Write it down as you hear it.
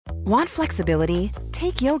Want flexibility?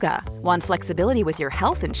 Take yoga. Want flexibility with your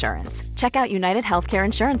health insurance? Check out United Healthcare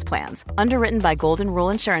Insurance Plans. Underwritten by Golden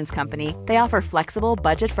Rule Insurance Company, they offer flexible,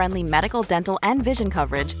 budget-friendly medical, dental, and vision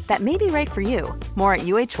coverage that may be right for you. More at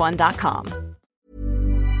uh1.com.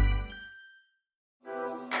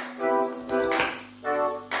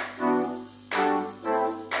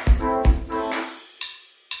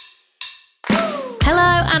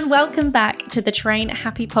 And welcome back to the Train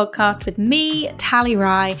Happy podcast with me, Tally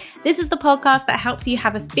Rye. This is the podcast that helps you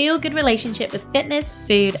have a feel-good relationship with fitness,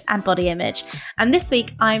 food, and body image. And this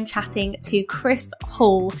week, I'm chatting to Chris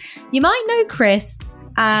Hall. You might know Chris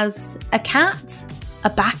as a cat, a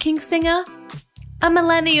backing singer, a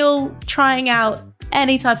millennial trying out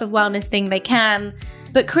any type of wellness thing they can.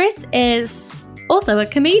 But Chris is also a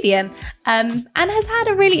comedian, and has had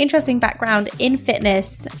a really interesting background in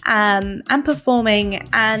fitness and performing.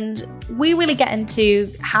 And we really get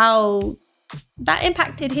into how that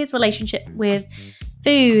impacted his relationship with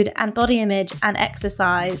food and body image and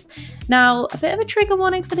exercise. Now, a bit of a trigger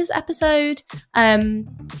warning for this episode.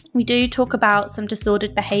 We do talk about some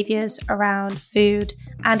disordered behaviors around food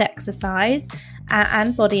and exercise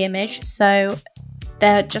and body image. So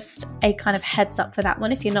they're just a kind of heads up for that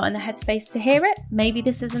one. If you're not in the headspace to hear it, maybe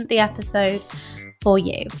this isn't the episode for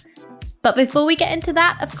you. But before we get into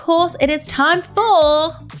that, of course, it is time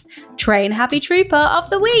for Train Happy Trooper of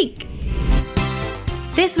the Week.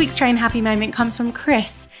 This week's Train Happy moment comes from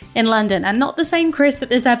Chris in London, and not the same Chris that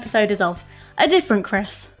this episode is of, a different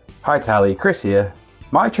Chris. Hi Tally, Chris here.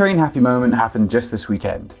 My Train Happy moment happened just this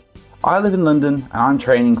weekend. I live in London and I'm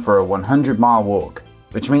training for a 100-mile walk,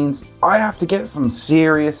 which means I have to get some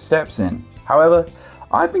serious steps in. However,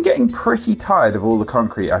 I've been getting pretty tired of all the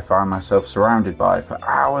concrete I found myself surrounded by for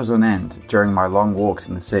hours on end during my long walks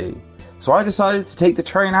in the city. So I decided to take the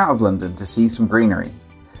train out of London to see some greenery.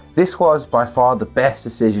 This was by far the best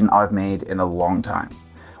decision I've made in a long time.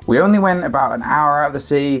 We only went about an hour out of the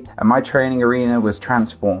city and my training arena was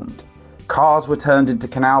transformed. Cars were turned into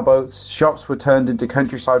canal boats, shops were turned into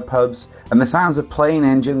countryside pubs, and the sounds of plane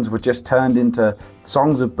engines were just turned into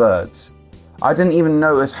songs of birds. I didn't even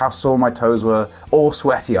notice how sore my toes were or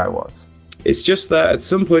sweaty I was. It's just that at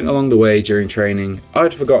some point along the way during training,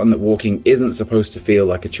 I'd forgotten that walking isn't supposed to feel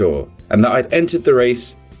like a chore, and that I'd entered the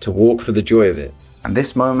race to walk for the joy of it. And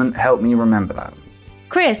this moment helped me remember that.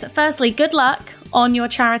 Chris, firstly, good luck on your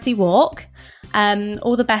charity walk.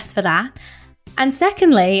 All the best for that. And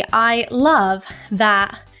secondly, I love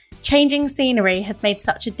that changing scenery has made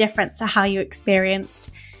such a difference to how you experienced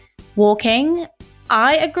walking.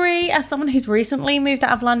 I agree, as someone who's recently moved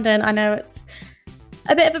out of London, I know it's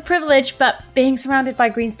a bit of a privilege, but being surrounded by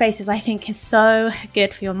green spaces, I think, is so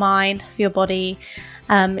good for your mind, for your body.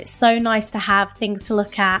 It's so nice to have things to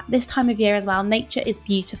look at this time of year as well. Nature is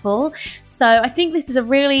beautiful. So I think this is a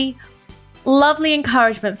really lovely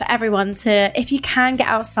encouragement for everyone to, if you can get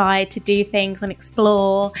outside to do things and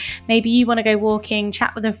explore, maybe you want to go walking,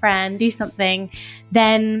 chat with a friend, do something,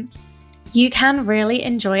 then you can really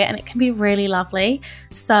enjoy it and it can be really lovely.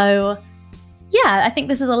 So yeah, I think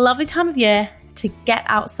this is a lovely time of year to get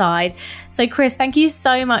outside. So Chris, thank you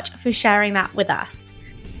so much for sharing that with us.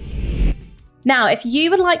 Now, if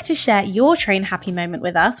you would like to share your Train Happy moment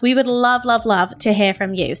with us, we would love to hear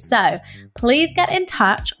from you. So please get in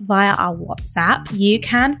touch via our WhatsApp. You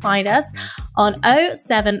can find us on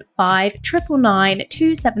 075 999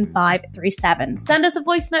 275 37. Send us a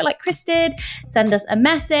voice note like Chris did. Send us a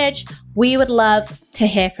message. We would love to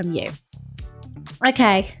hear from you.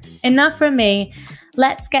 Okay, enough from me.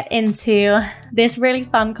 Let's get into this really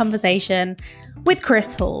fun conversation with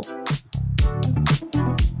Chris Hall.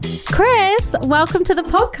 Chris, welcome to the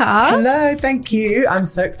podcast. Hello, thank you. I'm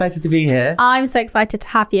so excited to be here. I'm so excited to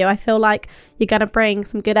have you. I feel like you're going to bring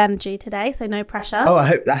some good energy today, so no pressure. Oh,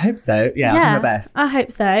 I hope so. Yeah, I'll do my best. I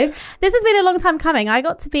hope so. This has been a long time coming. I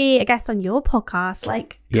got to be a guest on your podcast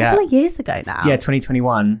like a couple of years ago now. Yeah,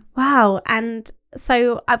 2021. Wow. And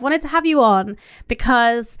so I've wanted to have you on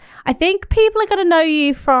because I think people are going to know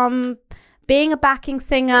you from being a backing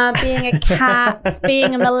singer, being a cat,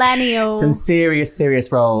 being a millennial. Some serious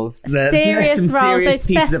roles. Serious roles, those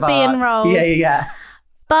thespian roles. Yeah.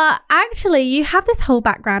 But actually, you have this whole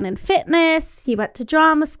background in fitness. You went to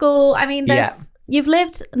drama school. I mean, you've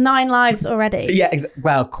lived 9 lives already. Yeah,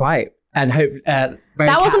 well, quite. And hope that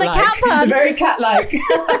wasn't a cat pun. Very cat-like.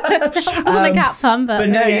 Wasn't a cat pun, but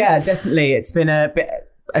no, yeah, definitely. It's been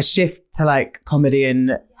a shift to like comedy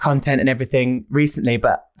and content and everything recently,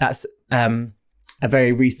 but that's a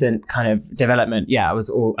very recent kind of development. Yeah,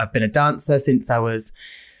 I've been a dancer since I was,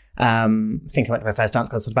 I think I went to my first dance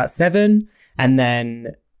class when I was about 7, and then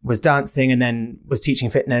was dancing and then was teaching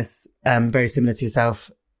fitness, very similar to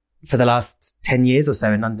yourself, for the last 10 years or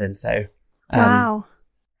so in London. So, wow.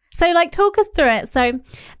 So like talk us through it. So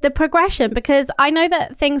the progression, because I know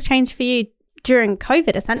that things changed for you during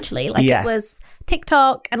COVID essentially. Like yes. It was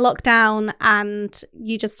TikTok and lockdown and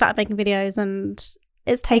you just started making videos and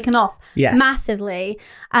it's taken off massively.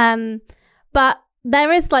 But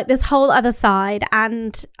there is like this whole other side,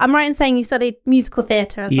 and I'm right in saying you studied musical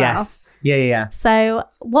theatre as well. Yes. Yeah. So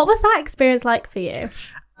what was that experience like for you?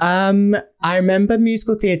 I remember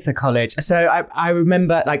musical theatre college. So I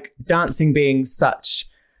remember like dancing being such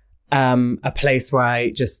a place where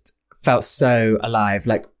I just felt so alive,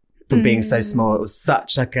 like from being so small. It was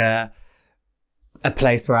such like a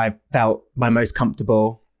place where I felt my most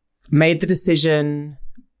comfortable. Made the decision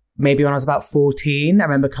maybe when I was about 14. I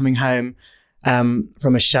remember coming home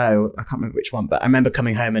from a show. I can't remember which one, but I remember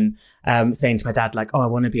coming home and saying to my dad, like, oh, I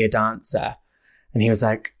want to be a dancer. And he was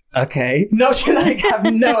like, okay. Not sure, like, have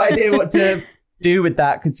no idea what to do with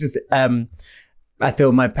that. Because just, I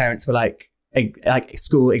feel my parents were like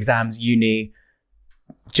school, exams, uni,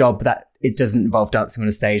 job that it doesn't involve dancing on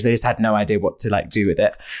a stage. They just had no idea what to like do with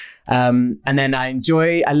it. And then I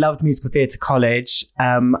loved musical theatre college.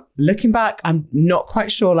 Looking back, I'm not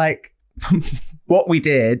quite sure like what we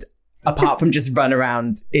did apart from just run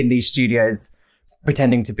around in these studios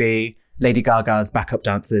pretending to be Lady Gaga's backup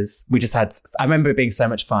dancers. I remember it being so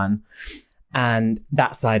much fun and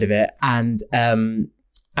that side of it. And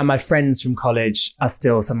my friends from college are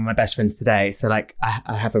still some of my best friends today. So like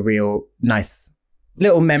I have a real nice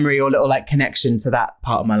little memory or little like connection to that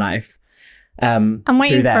part of my life. I'm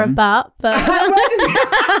waiting for a but I'm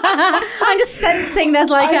just sensing there's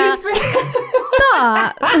like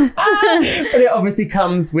but it obviously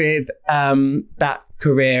comes with that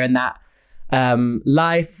career, and that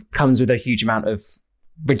life comes with a huge amount of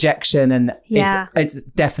rejection, and it's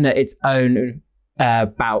definite its own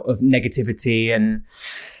bout of negativity and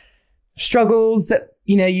struggles that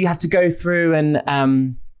you have to go through. And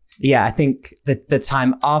I think the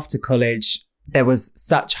time after college there was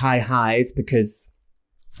such high highs, because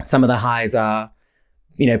some of the highs are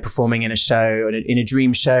performing in a show or in a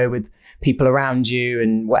dream show with people around you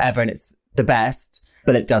and whatever, and it's the best,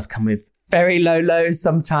 but it does come with very low lows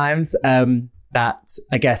sometimes, that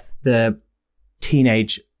I guess the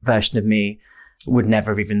teenage version of me would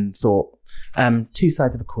never have even thought. Two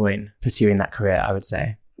sides of a coin pursuing that career, I would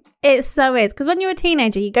say. It so is, because when you're a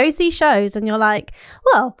teenager you go see shows and you're like,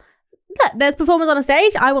 well, look, there's performers on a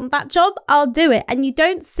stage, I want that job, I'll do it. And you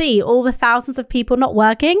don't see all the thousands of people not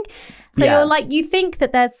working. So you're like, you think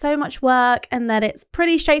that there's so much work and that it's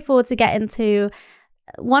pretty straightforward to get into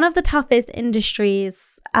one of the toughest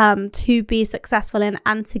industries to be successful in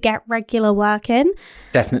and to get regular work in.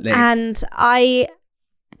 Definitely. And I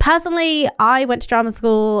went to drama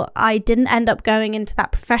school. I didn't end up going into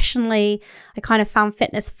that professionally. I kind of found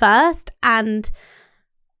fitness first. And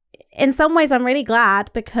in some ways, I'm really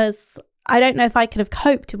glad, because I don't know if I could have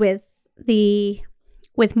coped with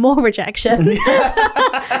more rejection.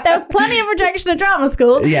 There was plenty of rejection at drama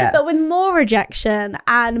school, but with more rejection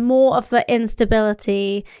and more of the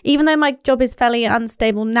instability, even though my job is fairly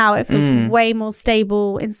unstable now, it feels way more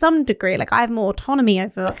stable in some degree. Like I have more autonomy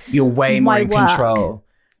over You're way more in control,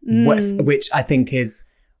 which I think is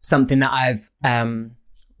something that I've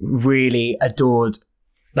really adored,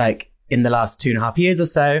 like in the last 2.5 years or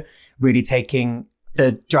so, really taking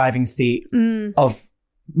the driving seat of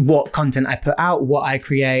what content I put out, what I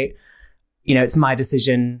create. It's my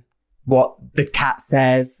decision what the cat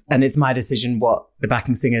says, and it's my decision what the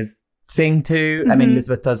backing singers sing to. I mean,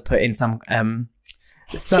 Elizabeth does put in some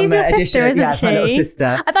she's your sister, isn't she? It's my little sister.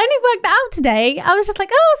 I've only worked that out today. I was just like,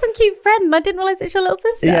 oh, some cute friend. I didn't realize it's your little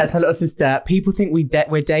sister. Yeah, it's my little sister. People think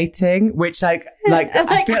we're dating, which I feel like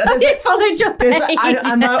you followed your page.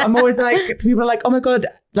 I'm always like, people are like, oh my God,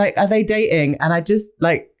 like, are they dating? And I just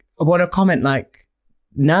like want to comment like,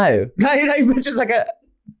 no, just like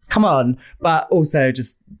come on, but also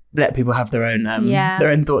just let people have their own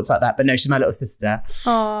thoughts about that. But no, she's my little sister.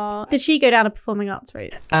 Oh, did she go down a performing arts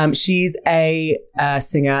route? She's a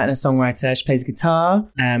singer and a songwriter. She plays guitar.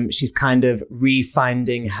 She's kind of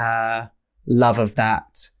refinding her love of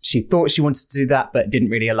that. She thought she wanted to do that, but didn't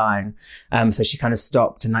really align. So she kind of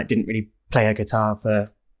stopped and like didn't really play her guitar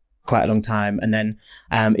for quite a long time. And then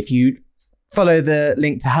if you follow the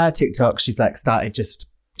link to her TikTok, she's like started just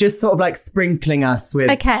sort of like sprinkling us with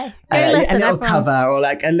a little cover, or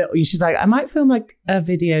like a little, she's like, I might film like a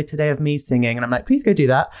video today of me singing, and I'm like, please go do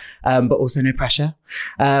that, but also no pressure.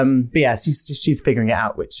 But yeah, she's figuring it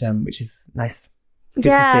out, which is nice. Good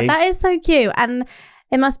to see. That is so cute. And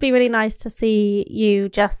it must be really nice to see you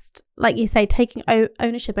just, like you say, taking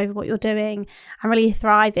ownership over what you're doing and really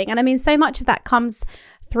thriving. And I mean, so much of that comes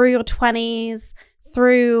through your 20s,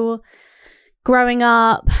 through growing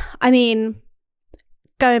up. I mean,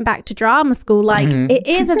 going back to drama school, like it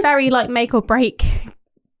is a very like make or break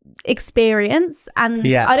experience. And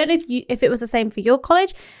I don't know if it was the same for your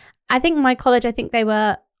college. I think my college, I think they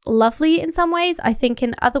were lovely in some ways. I think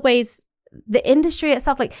in other ways, the industry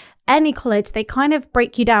itself, like any college, they kind of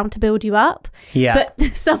break you down to build you up. But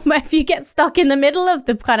somewhere, if you get stuck in the middle of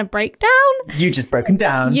the kind of breakdown, you just broken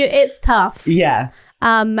down. It's tough.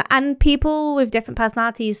 And people with different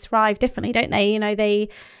personalities thrive differently, don't they? You know, they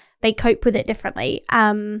cope with it differently.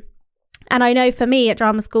 And I know for me at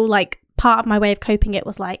drama school, like part of my way of coping it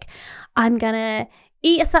was like, I'm gonna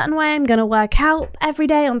eat a certain way, I'm gonna work out every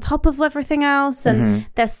day on top of everything else. And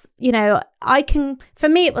there's, you know, for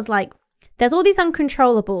me it was like, there's all these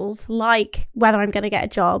uncontrollables, like whether I'm going to get a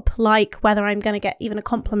job, like whether I'm going to get even a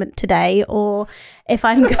compliment today, or if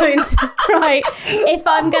I'm going to, if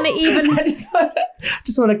I'm going to even... I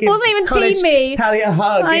just want to give wasn't even team me. Tally a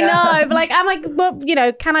hug. I know, but like, I'm like, well, you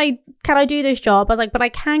know, can I do this job? I was like, but I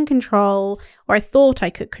can control, or I thought I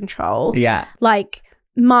could control. Like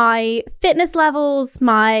my fitness levels,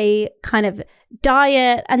 my kind of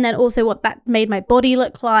diet, and then also what that made my body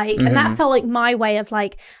look like. And that felt like my way of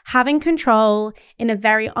like having control in a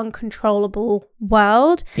very uncontrollable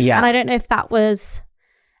world. And I don't know if that was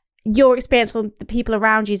your experience or the people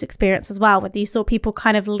around you's experience as well, whether you saw people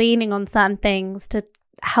kind of leaning on certain things to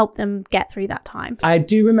help them get through that time. I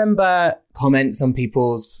do remember comments on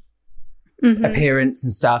people's appearance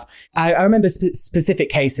and stuff. I remember specific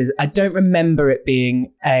cases. I don't remember it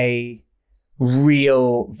being a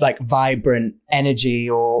real like vibrant energy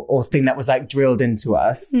or thing that was like drilled into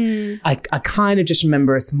us. I kind of just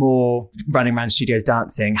remember us more running around studios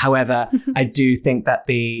dancing. However, I do think that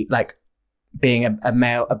the like being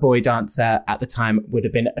a boy dancer at the time would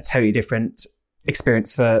have been a totally different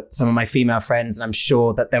experience for some of my female friends, and I'm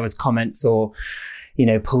sure that there was comments or, you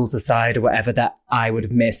know, pulls aside or whatever that I would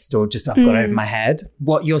have missed or just I've got over my head.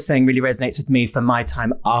 What you're saying really resonates with me for my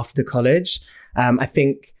time after college. I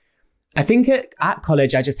think at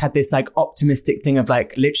college, I just had this like optimistic thing of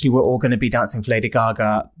like, literally, we're all going to be dancing for Lady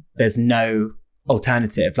Gaga. There's no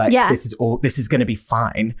alternative. Like, this is going to be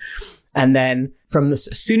fine. And then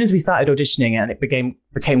as soon as we started auditioning, and it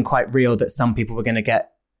became quite real that some people were going to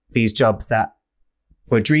get these jobs that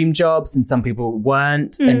were dream jobs and some people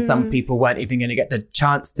weren't, and some people weren't even going to get the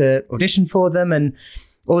chance to audition for them and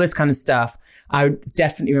all this kind of stuff. I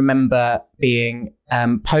definitely remember being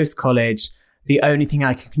post-college, the only thing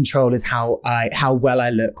I can control is how well I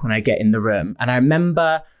look when I get in the room. And I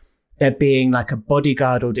remember there being like a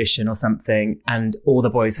bodyguard audition or something, and all the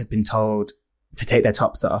boys had been told to take their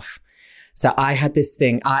tops off. So I had this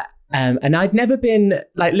thing, and I'd never been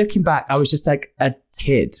like, looking back, I was just like a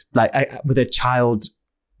kid, like with a child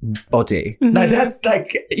body. Like that's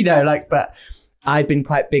like, you know, like, but I'd been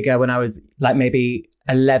quite bigger when I was like maybe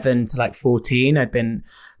 11 to like 14. I'd been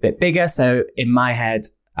a bit bigger. So in my head,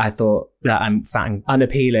 I thought that I'm fat and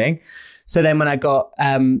unappealing. So then when I got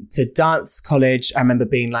to dance college, I remember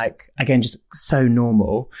being like, again, just so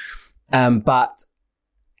normal. But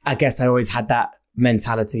I guess I always had that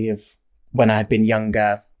mentality of when I had been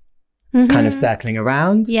younger, kind of circling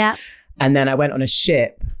around. And then I went on a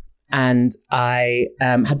ship, and I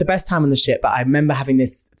had the best time on the ship. But I remember having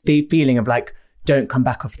this feeling of like, don't come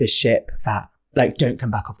back off this ship fat. Like, don't come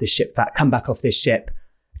back off this ship fat. Come back off this ship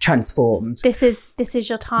transformed. This is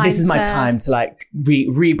your time. This is my time to like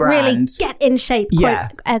rebrand. Really get in shape.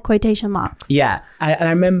 Air quotation marks. And I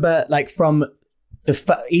remember like from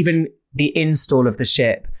even the install of the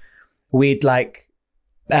ship, we'd like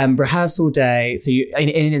rehearse all day. So you in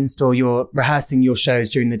an install, you're rehearsing your shows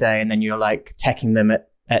during the day, and then you're like teching them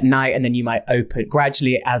at night, and then you might open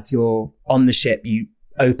gradually as you're on the ship. You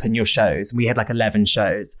open your shows. We had like 11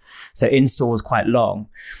 shows, so install was quite long.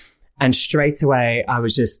 And straight away, I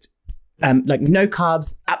was just like, no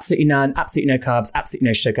carbs, absolutely none, absolutely no carbs, absolutely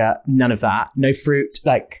no sugar, none of that, no fruit,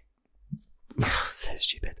 like, so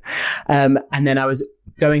stupid. And then I was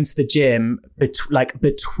going to the gym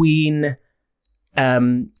between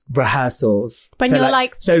rehearsals. When you're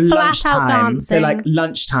like flat out dancing. So like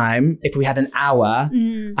lunchtime, if we had an hour,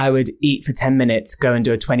 I would eat for 10 minutes, go and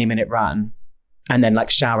do a 20-minute run, and then like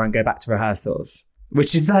shower and go back to rehearsals,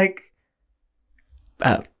 which is like...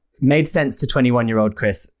 made sense to 21-year-old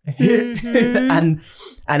Chris. And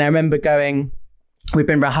I remember we'd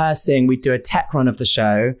been rehearsing, we'd do a tech run of the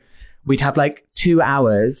show. We'd have like 2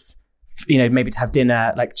 hours, you know, maybe to have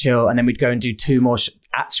dinner, like chill. And then we'd go and do 2 more,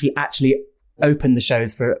 actually open the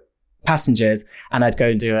shows for passengers. And I'd go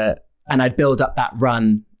and and I'd build up that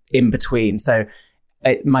run in between. So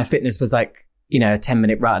my fitness was like, a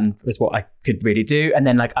 10-minute run was what I could really do. And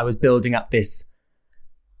then like I was building up this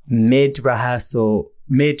mid-show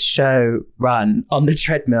run on the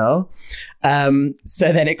treadmill.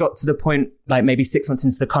 So then it got to the point, like maybe 6 months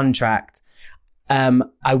into the contract,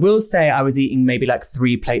 I will say I was eating maybe like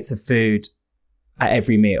 3 plates of food at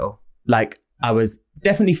every meal. Like I was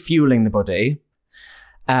definitely fueling the body.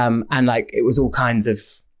 And like it was all kinds of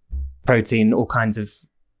protein, all kinds of,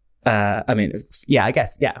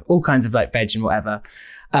 all kinds of like veg and whatever.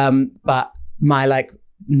 But my like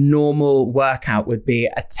normal workout would be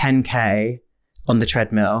a 10K on the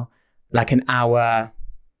treadmill, like an hour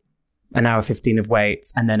 15 of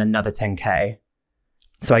weights, and then another 10K.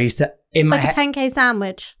 So I used to, in my like a 10K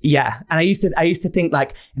sandwich. Yeah. And I used to think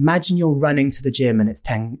like, imagine you're running to the gym and it's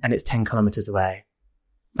 10 kilometers away.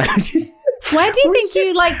 Where do you think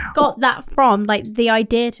you like got that from? Like the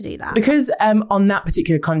idea to do that? Because on that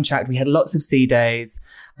particular contract, we had lots of C days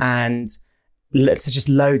and just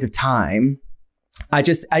loads of time.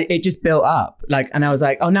 It just built up. Like, and I was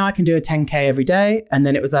like, oh, now I can do a 10K every day. And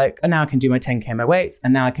then it was like, oh, now I can do my 10K my weights.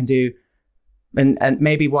 And now I can do, and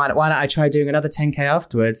maybe why don't I try doing another 10K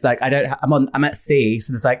afterwards? Like I'm at C.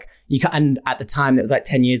 So there's like, you can, and at the time it was like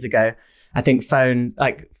 10 years ago, I think phones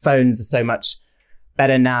are so much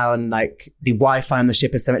better now, and like the Wi-Fi on the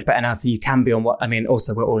ship is so much better now, so you can be on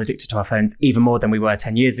also we're all addicted to our phones even more than we were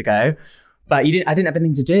 10 years ago, but I didn't have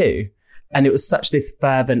anything to do, and it was such this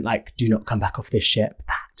fervent like, do not come back off this ship,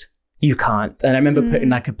 that you can't. And I remember putting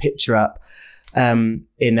like a picture up in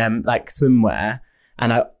like swimwear,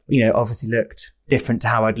 and I obviously looked different to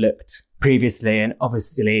how I'd looked previously, and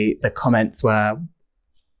obviously the comments were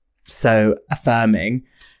so affirming.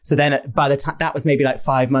 So then by the time that was maybe like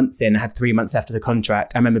 5 months in, I had 3 months after the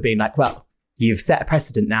contract, I remember being like, well, you've set a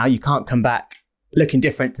precedent now. You can't come back looking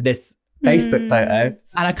different to this Facebook photo.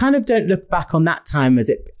 And I kind of don't look back on that time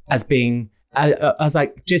as being, I was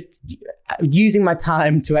like, just using my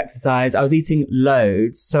time to exercise. I was eating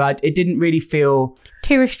loads. So it didn't really feel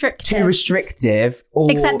too restrictive.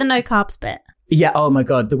 Except the no carbs bit. Yeah. Oh my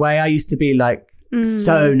God. The way I used to be like,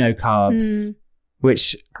 so no carbs,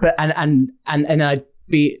 and I'd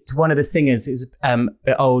be to one of the singers who's a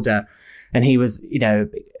bit older, and he was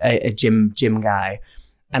a gym guy,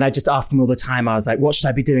 and I just asked him all the time, I was like, what should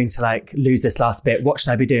I be doing to like lose this last bit? What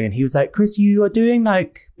should I be doing? And he was like, Chris, you're doing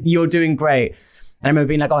great. And I remember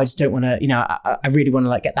being like, oh, I just don't want to, I really want to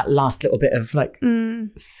like get that last little bit of like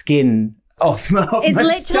skin off my it's my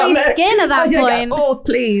literally stomach. Skin at that point. Like, oh,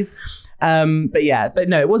 please. But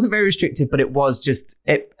no, it wasn't very restrictive, but it was just,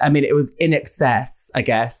 it was in excess, I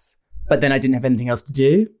guess. But then I didn't have anything else to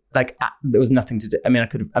do. Like there was nothing to do. I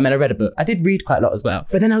read a book. I did read quite a lot as well.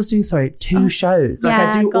 But then I was doing, 2 shows. Like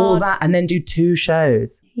I do all that and then do 2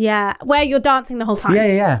 shows. Yeah. Where you're dancing the whole time.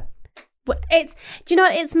 Yeah. Do you know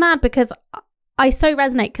what? It's mad because I so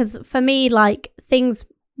resonate, because for me, like things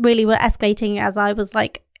really were escalating as I was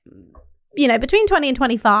like, between 20 and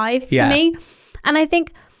 25 for me. And I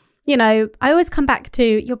think, I always come back to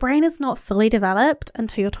your brain is not fully developed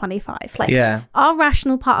until you're 25. Like our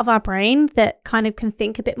rational part of our brain that kind of can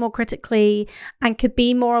think a bit more critically and could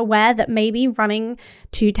be more aware that maybe running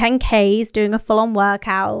 2 10Ks, doing a full-on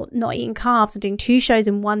workout, not eating carbs and doing 2 shows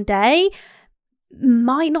in one day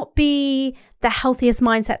might not be the healthiest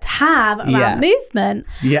mindset to have around movement.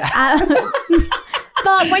 Yeah.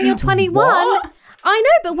 But when you're 21, what? I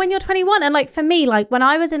know, but when you're 21, and like for me, like when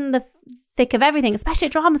I was in the thick of everything, especially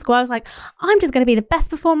at drama school, I was like, I'm just going to be the best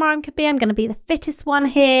performer I could be. I'm going to be the fittest one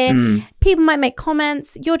here. People might make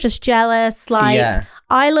comments. You're just jealous. Like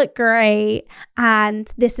I look great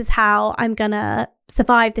and this is how I'm going to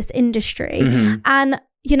survive this industry. And,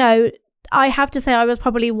 I have to say I was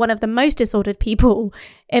probably one of the most disordered people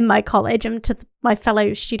in my college, and to my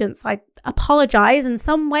fellow students, I apologize in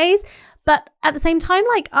some ways. But at the same time,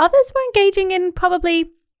 like others were engaging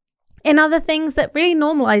in other things that really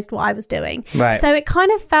normalized what I was doing. Right. So it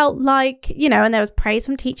kind of felt like, and there was praise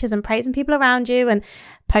from teachers and praise from people around you, and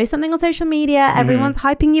post something on social media, everyone's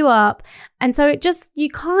hyping you up. And so you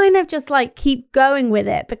kind of just like keep going with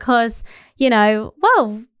it because,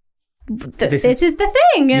 this is the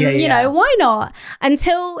thing. And, why not?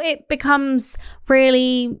 Until it becomes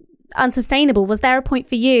really unsustainable. Was there a point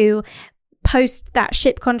for you post that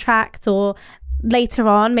ship contract or later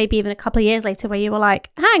on, maybe even a couple of years later, where you were like,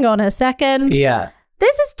 hang on a second. Yeah.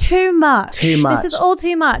 This is too much. This is all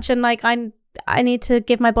too much. And like, I need to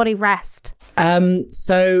give my body rest.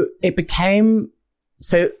 So it became,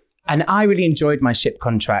 and I really enjoyed my ship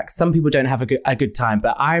contracts. Some people don't have a good time,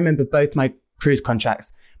 but I remember both my cruise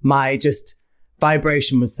contracts, my just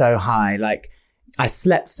vibration was so high. Like I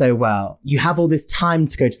slept so well. You have all this time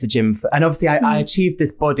to go to the gym and obviously I achieved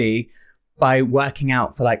this body by working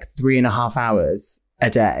out for like 3.5 hours a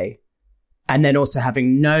day, and then also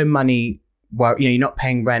having no money, well, you know, you're not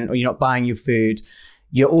paying rent or you're not buying your food,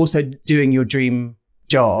 you're also doing your dream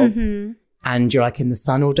job, and you're like in the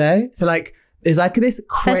sun all day. So like, there's like this,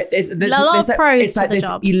 there's a lot of pros to the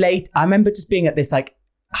job. I remember just being at this like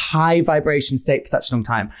high vibration state for such a long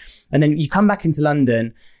time. And then you come back into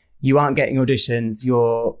London, you aren't getting auditions,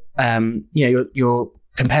 you're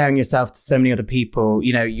comparing yourself to so many other people,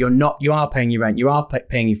 you know, you are paying your rent, you are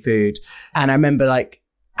paying your food. And I remember like,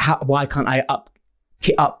 why can't I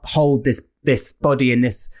uphold this body and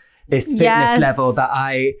this fitness level that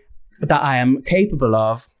I am capable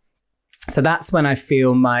of? So that's when I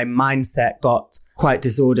feel my mindset got quite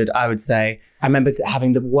disordered, I would say. I remember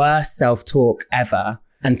having the worst self-talk ever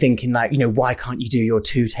and thinking like, you know, why can't you do your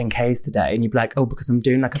 2 10Ks today? And you'd be like, oh, because I'm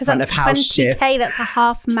doing like a front of house shift. 20K, that's a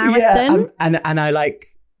half marathon. Yeah, and I like,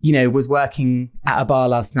 you know, was working at a bar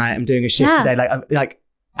last night. I'm doing a shift today.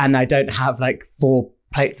 And I don't have like 4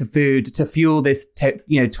 plates of food to fuel this,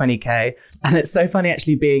 20K. And it's so funny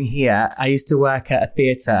actually being here. I used to work at a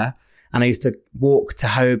theatre and I used to walk to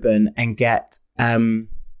Holborn and get the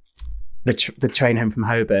train home from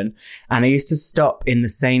Holborn. And I used to stop in the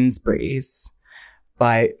Sainsbury's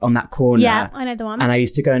on that corner. Yeah, I know the one. And I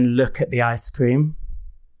used to go and look at the ice cream,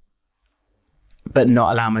 but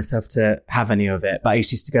not allow myself to have any of it. But I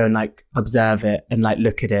used to go and like observe it and like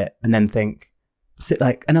look at it and then think, so,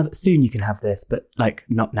 like, soon you can have this, but like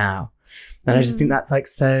not now. And I just think that's like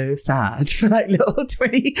so sad for like little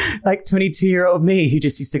 22-year-old me who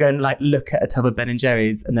just used to go and like look at a tub of Ben and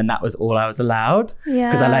Jerry's, and then that was all I was allowed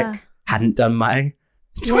because I like hadn't done my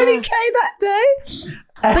 20K that day.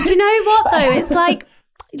 But you know what though? It's like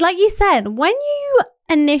you said, when you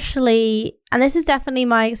initially, and this is definitely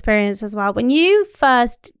my experience as well, when you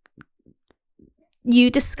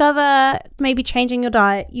discover maybe changing your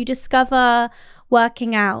diet, you discover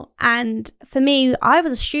working out. And for me, I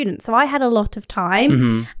was a student, so I had a lot of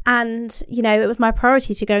time and, you know, it was my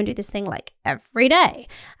priority to go and do this thing like every day,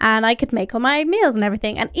 and I could make all my meals and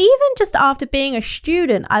everything. And even just after being a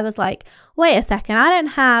student, I was like, wait a second, I don't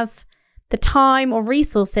have the time or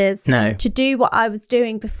resources to do what I was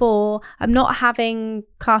doing before. I'm not having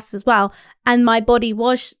classes as well. And my body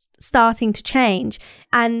was starting to change.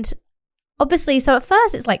 And obviously, so at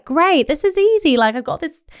first it's like, great, this is easy. Like I've got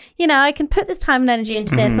this, you know, I can put this time and energy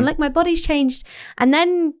into this, and like my body's changed. And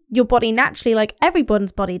then your body naturally, like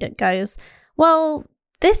everyone's body that goes, well,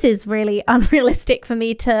 this is really unrealistic for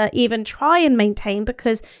me to even try and maintain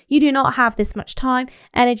because you do not have this much time,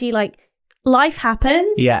 energy, like life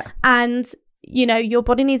happens. Yeah. And, you know, your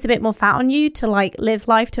body needs a bit more fat on you to like live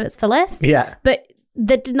life to its fullest. Yeah. But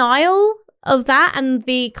the denial of that and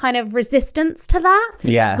the kind of resistance to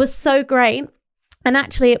that was so great. And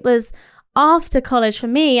actually it was after college for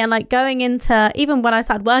me, and like going into, even when I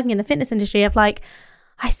started working in the fitness industry, of like,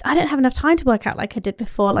 I don't have enough time to work out like I did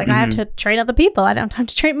before. Like I have to train other people. I don't have time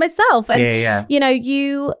to train myself. And you know,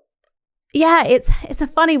 it's a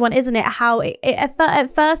funny one, isn't it? How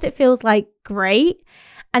at first it feels like great,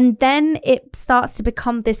 and then it starts to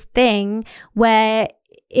become this thing where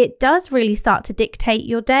it does really start to dictate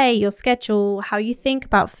your day, your schedule, how you think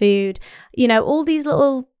about food, you know, all these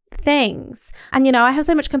little things. And, you know, I have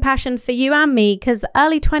so much compassion for you and me, because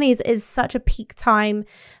early 20s is such a peak time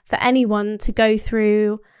for anyone to go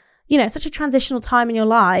through, you know, such a transitional time in your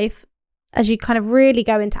life as you kind of really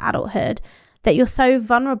go into adulthood, that you're so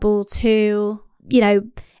vulnerable to, you know,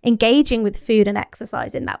 engaging with food and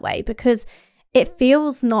exercise in that way, because it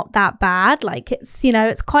feels not that bad. Like it's, you know,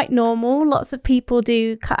 it's quite normal. Lots of people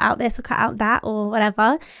do cut out this or cut out that or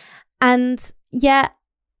whatever. And yet,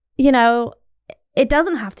 you know, it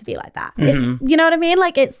doesn't have to be like that. It's, you know what I mean?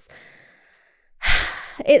 Like it's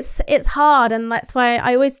hard. And that's why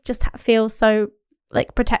I always just feel so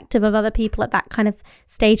like protective of other people at that kind of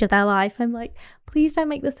stage of their life. I'm like, please don't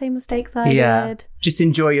make the same mistakes I did. Just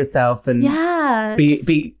enjoy yourself and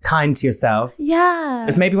be kind to yourself. Yeah.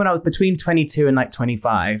 Because maybe when I was between 22 and like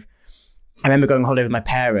 25, I remember going on holiday with my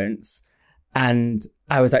parents, and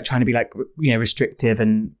I was like trying to be like, you know, restrictive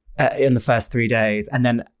and in the first 3 days. And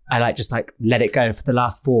then I like just like let it go for the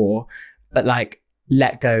last 4, but like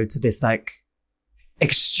let go to this like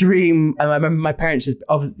extreme. And I remember my parents just,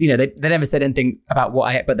 you know, they never said anything about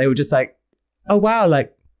what I ate, but they were just like, oh wow,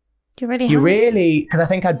 like you really, because I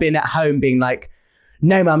think I'd been at home being like,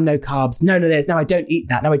 no mum, no carbs, no this, no I don't eat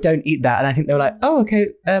that, no I don't eat that. And I think they were like, oh okay,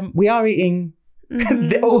 we are eating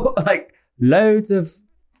all, like loads of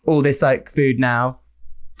all this like food now.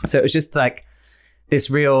 So it was just like this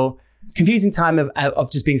real confusing time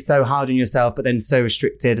of just being so hard on yourself, but then so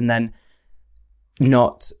restricted, and then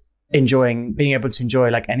not being able to enjoy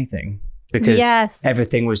like anything. because Yes.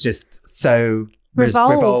 everything was just so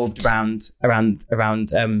revolved around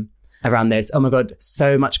this. Oh my God,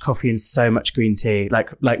 so much coffee and so much green tea.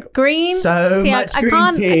 Like Green so tea. much I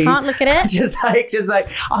green tea. I can't look at it. just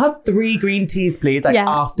like, I'll have 3 green teas, please. Like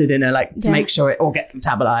after dinner, like to make sure it all gets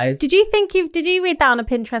metabolized. Did you read that on a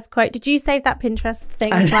Pinterest quote? Did you save that Pinterest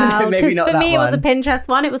thing as well? Maybe not for that me, one. it was a Pinterest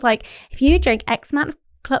one. It was like, if you drink X amount of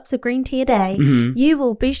cups of green tea a day, you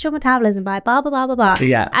will boost your metabolism by blah, blah, blah, blah, blah.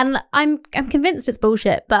 Yeah. And I'm convinced it's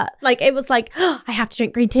bullshit, but like, it was like, oh, I have to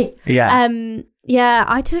drink green tea. Yeah. Yeah,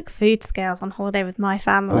 I took food scales on holiday with my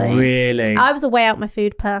family. Really? I was a way out my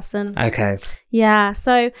food person. Okay. Yeah,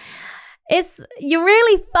 so you're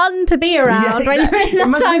really fun to be around when you're in that It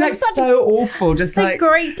must time. be like so awful. Just like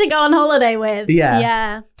great to go on holiday with. Yeah.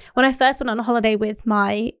 Yeah. When I first went on a holiday with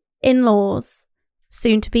my in-laws,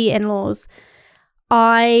 soon to be in-laws,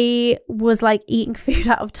 I was like eating food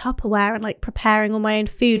out of Tupperware and like preparing all my own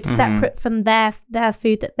food separate from their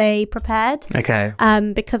food that they prepared. Okay.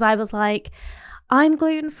 Because I was like, I'm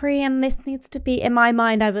gluten-free and this needs to be, in my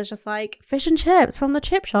mind, I was just like, fish and chips from the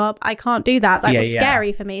chip shop. I can't do that. That was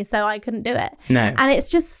scary for me, so I couldn't do it. No. And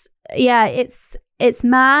it's just, it's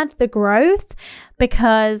mad, the growth,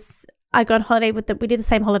 because I go on holiday with them. We do the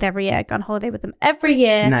same holiday every year. I go on holiday with them every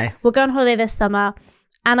year. Nice. We'll go on holiday this summer.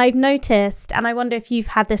 And I've noticed, and I wonder if you've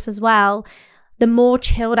had this as well, the more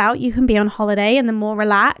chilled out you can be on holiday and the more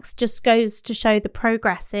relaxed, just goes to show the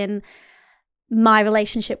progress in my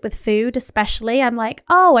relationship with food, especially. I'm like,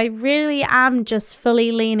 oh, I really am just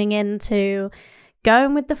fully leaning into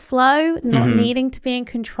going with the flow, not needing to be in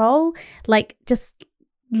control, like just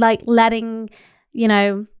like letting,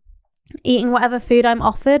 eating whatever food I'm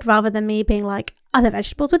offered rather than me being like, are there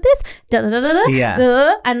vegetables with this? Da, da, da, da, da,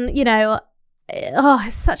 Yeah. And,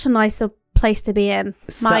 it's such a nice little place to be in.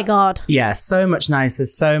 My God. Yeah, so much nicer,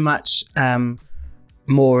 so much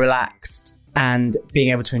more relaxed, and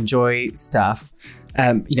being able to enjoy stuff,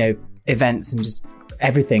 events and just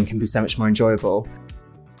everything can be so much more enjoyable.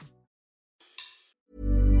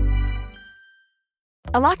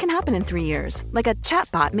 A lot can happen in 3 years, like a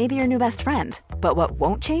chatbot may be your new best friend. But what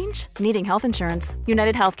won't change? Needing health insurance.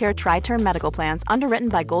 United Healthcare Tri-Term Medical Plans, underwritten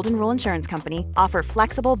by Golden Rule Insurance Company, offer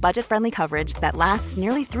flexible, budget-friendly coverage that lasts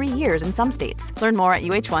nearly 3 years in some states. Learn more at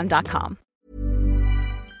uh1.com.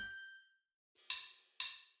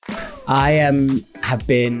 I have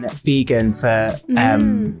been vegan for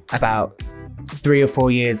about 3 or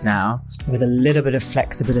 4 years now, with a little bit of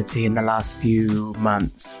flexibility in the last few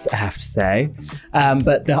months, I have to say.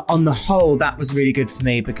 But on the whole, that was really good for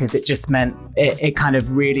me because it just meant it kind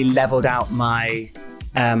of really leveled out my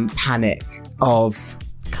panic of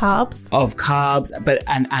carbs, but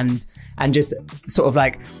and just sort of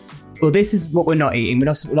like, well, this is what we're not eating. We're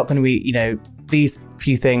not going to eat, these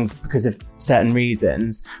few things because of certain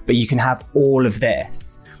reasons, but you can have all of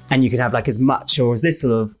this, and you can have like as much or as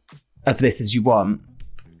little of this as you want.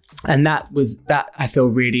 And that I feel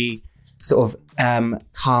really sort of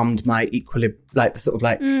calmed my equilibrium, like the sort of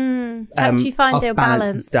like helped you find your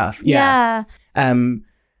balance and stuff. Yeah. And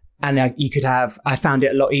you could have, I found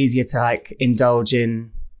it a lot easier to like indulge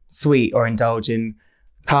in sweet or indulge in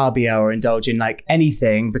cardio or indulge in like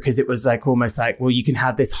anything, because it was like almost like, well, you can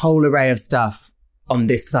have this whole array of stuff on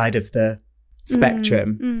this side of the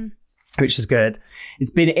spectrum, which was good.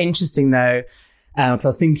 It's been interesting though, because I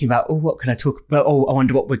was thinking about, what can I talk about? I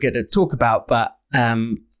wonder what we're going to talk about. But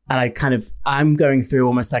and I'm going through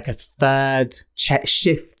almost like a third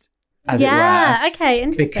shift, as it were. Yeah, okay,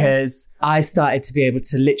 interesting. Because I started to be able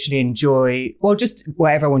to literally enjoy, well, just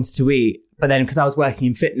whatever I wanted to eat. But then because I was working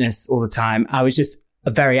in fitness all the time, I was just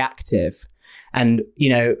very active and,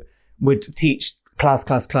 would teach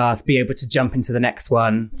class, be able to jump into the next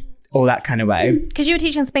one, all that kind of way. Because you were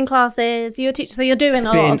teaching spin classes, so you're doing a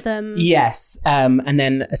lot of them. Yes. And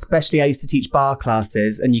then especially I used to teach bar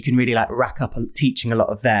classes, and you can really like rack up teaching a lot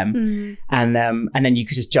of them. And then you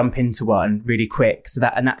could just jump into one really quick.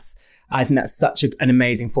 I think that's such an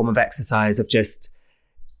amazing form of exercise, of just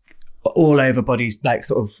all over body, like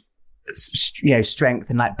sort of, strength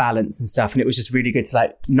and like balance and stuff. And it was just really good to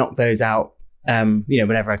like knock those out,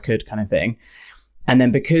 whenever I could, kind of thing. And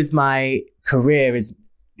then because my career is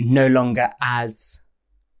no longer as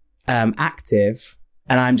active,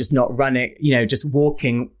 and I'm just not running, just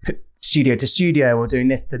walking studio to studio or doing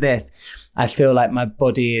this to this, I feel like my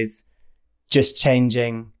body is just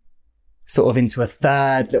changing sort of into a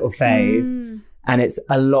third little phase. And it's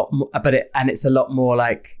a lot more, it's a lot more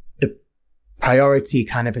like the priority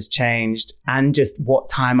kind of has changed, and just what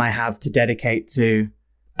time I have to dedicate to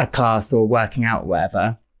a class or working out or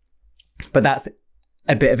whatever. But that's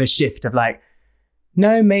a bit of a shift of like,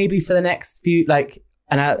 no, maybe for the next few, like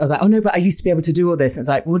And I was like, oh no, but I used to be able to do all this. And it's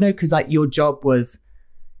like, well, no, because like your job was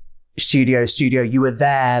studio. You were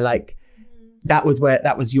there, like that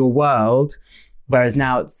was your world. Whereas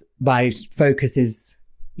now it's my focus is,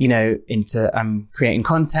 you know, into I'm creating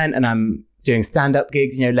content and I'm doing stand-up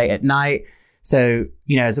gigs, you know, late at night. So,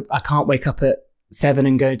 you know, I can't wake up at 7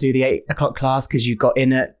 and go do the 8 o'clock class because you got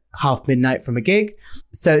in at half midnight from a gig.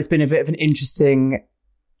 So it's been a bit of an interesting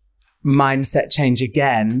mindset change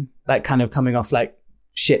again, like kind of coming off like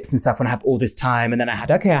ships and stuff when I have all this time. And then I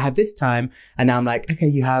have this time. And now I'm like, okay,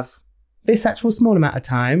 you have this actual small amount of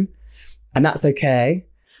time and that's okay.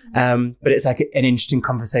 But it's like an interesting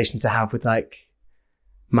conversation to have with like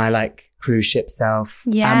my like cruise ship self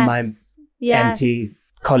and my empty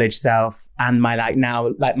college self and my like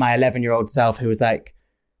now like my 11-year-old self who was like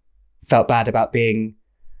felt bad about being,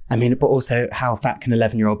 I mean, but also how fat can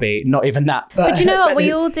 11-year-old be? Not even that. But you know what?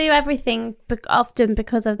 We all do everything often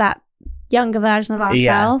because of that younger version of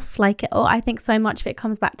ourselves. Like, I think so much of it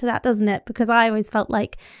comes back to that, doesn't it? Because I always felt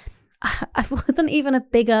like I wasn't even a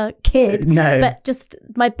bigger kid. No. But just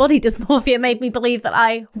my body dysmorphia made me believe that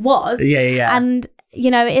I was. Yeah. And, you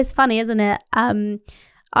know, it is funny, isn't it?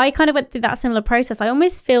 I kind of went through that similar process. I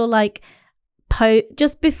almost feel like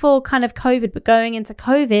just before kind of COVID, but going into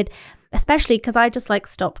COVID, especially because I just like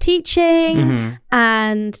stopped teaching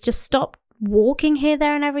and just stopped walking here,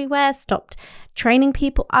 there and everywhere, stopped training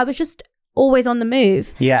people. I was just always on the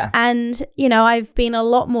move. Yeah. And, you know, I've been a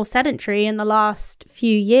lot more sedentary in the last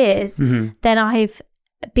few years than I've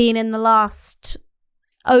been in the last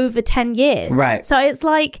over 10 years. Right. So it's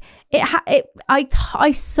like,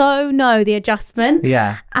 I so know the adjustment.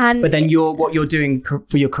 Yeah. But then what you're doing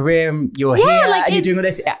for your career, you're here like and you're doing all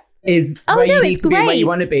this is where you need to be, where you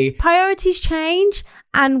want to be. Priorities change,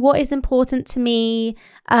 and what is important to me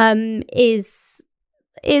is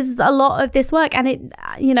a lot of this work. And it,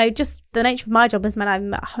 you know, just the nature of my job has meant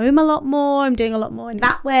I'm at home a lot more. I'm doing a lot more in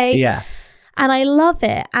that way. Yeah. And I love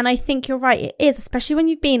it. And I think you're right. It is, especially when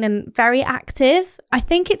you've been very active. I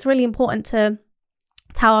think it's really important to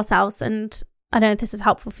tell ourselves, and I don't know if this is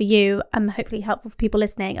helpful for you, hopefully helpful for people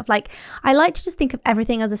listening, of like, I like to just think of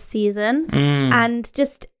everything as a season and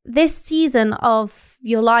just this season of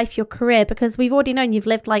your life, your career, because we've already known you've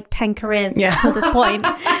lived like 10 careers to this point.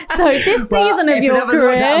 So this season of your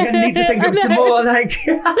career, I'm going to need to think of some more. Like,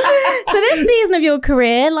 so this season of your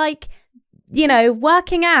career, like, you know,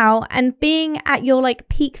 working out and being at your like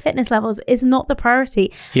peak fitness levels is not the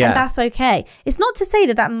priority. Yeah. And that's okay. It's not to say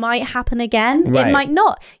that might happen again. Right. It might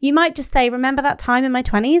not. You might just say, remember that time in my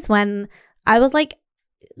 20s when I was like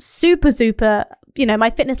super, you know, my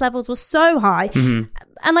fitness levels were so high.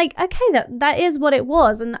 And like, okay, that is what it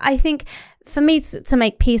was. And I think for me to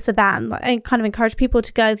make peace with that, and I kind of encourage people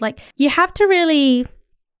to go like, you have to really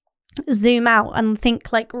zoom out and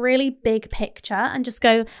think like really big picture and just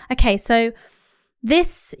go, okay, so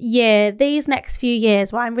this year, these next few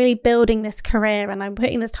years where I'm really building this career and I'm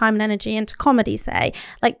putting this time and energy into comedy, say,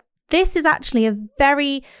 like this is actually a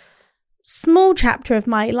very small chapter of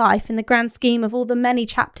my life in the grand scheme of all the many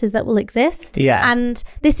chapters that will exist. Yeah. And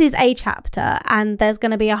this is a chapter and there's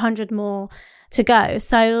going to be 100 more to go.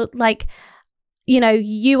 So like, you know,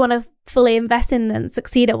 you want to fully invest in and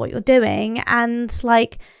succeed at what you're doing. And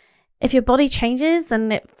like, if your body changes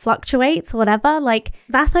and it fluctuates or whatever, like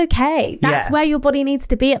that's okay. That's where your body needs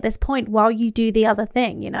to be at this point while you do the other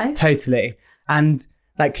thing, you know? Totally. And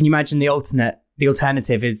like, can you imagine the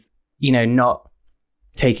alternative is, you know, not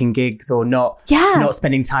taking gigs or not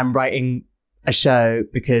spending time writing a show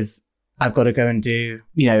because I've got to go and do,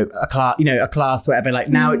 you know, a class, whatever. Like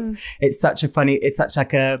now it's such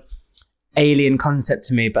like a alien concept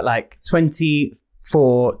to me, but like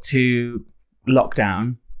 24 to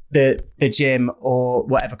lockdown, the gym or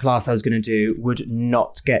whatever class I was going to do would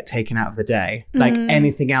not get taken out of the day. Like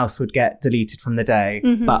anything else would get deleted from the day,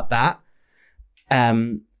 but that,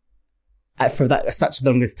 for that such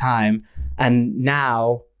the longest time. And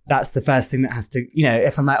now that's the first thing that has to, you know,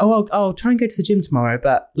 if I'm like, oh, I'll try and go to the gym tomorrow,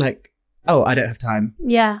 but like, oh, I don't have time.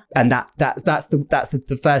 Yeah. And that's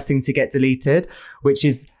the first thing to get deleted, which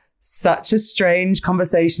is such a strange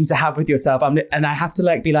conversation to have with yourself. And I have to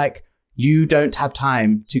like be like, you don't have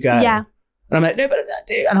time to go. Yeah. And I'm like, no, but I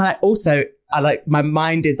do. And I like, my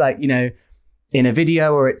mind is like, you know, in a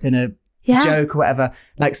video or it's in a joke or whatever.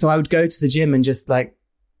 Like, so I would go to the gym and just like,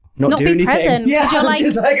 not do anything. Present, yeah. You're like...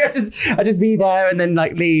 I just be there and then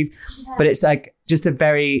like leave. Yeah. But it's like just a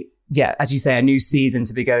very, as you say, a new season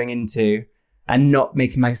to be going into. and not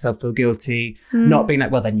making myself feel guilty, not being like,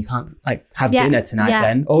 well, then you can't like have dinner tonight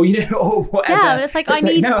then, or, you know, or whatever. Yeah, but it's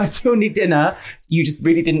like, no, I still need dinner. You just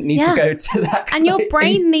really didn't need to go to that. And your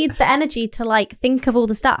brain needs the energy to like think of all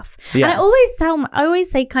the stuff. Yeah. And I always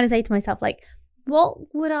say to myself, like,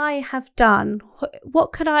 what would I have done?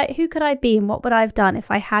 Who could I be? And what would I have done if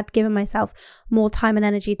I had given myself more time and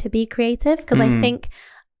energy to be creative? Because I think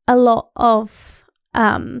a lot of,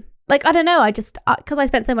 like, I don't know, I just, because I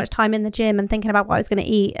spent so much time in the gym and thinking about what I was going to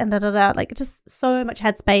eat and like just so much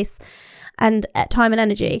headspace and time and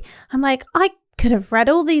energy. I'm like, I could have read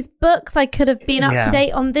all these books. I could have been up to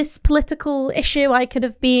date on this political issue. I could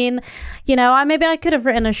have been, you know, maybe I could have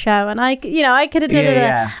written a show, and I could have done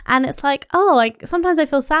it. And it's like, oh, like sometimes I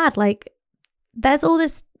feel sad. Like there's all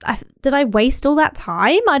this, did I waste all that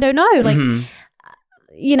time? I don't know. Like,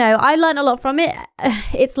 you know, I learned a lot from it.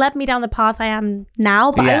 It's led me down the path I am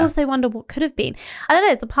now, but I also wonder what could have been. I don't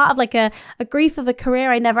know. It's a part of like a grief of a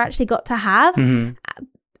career I never actually got to have.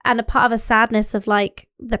 And a part of a sadness of like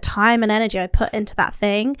the time and energy I put into that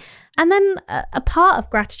thing. And then a part of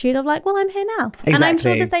gratitude of like, well, I'm here now. Exactly. And I'm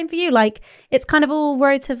sure the same for you. Like it's kind of all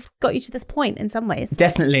roads have got you to this point in some ways.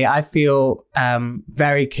 Definitely. I feel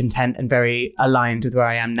very content and very aligned with where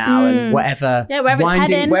I am now, and wherever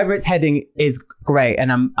it's heading is great.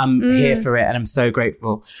 And I'm here for it, and I'm so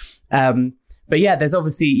grateful. But yeah, there's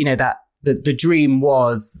obviously, you know, that the dream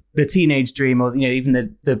was the teenage dream, or, you know, even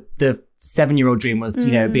the 7-year-old dream was to,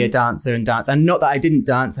 you know, be a dancer and dance. And not that I didn't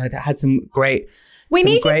dance. I had some great You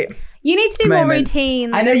need to do more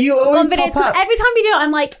routines. I know you always videos, pop up. Every time you do it,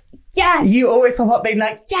 I'm like, yes. You always pop up being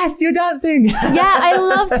like, yes, you're dancing. Yeah, I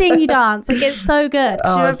love seeing you dance. Like it's so good.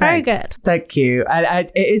 You're very good. Thank you.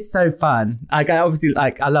 It is so fun. Like I obviously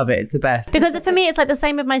I love it. It's the best. Because for me, it's like the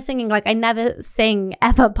same with my singing. Like I never sing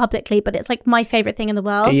ever publicly, but it's like my favorite thing in the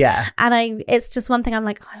world. Yeah. And it's just one thing I'm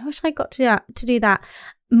like, I wish I got to do that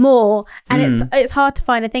more. And it's hard to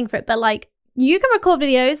find a thing for it, but like you can record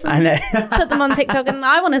videos and put them on TikTok, and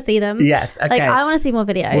I want to see them. Yes, okay. Like I want to see more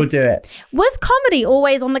videos. We'll do it. Was comedy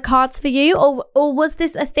always on the cards for you, or was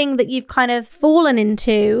this a thing that you've kind of fallen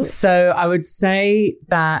into? So I would say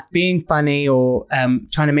that being funny or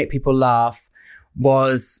trying to make people laugh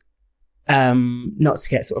was not to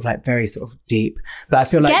get sort of like very sort of deep, but I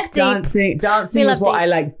feel like dancing was what I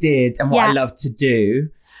like did and what I loved to do.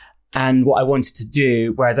 And what I wanted to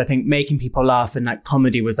do, whereas I think making people laugh and like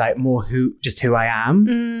comedy was like more who I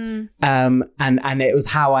am. And it was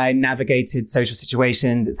how I navigated social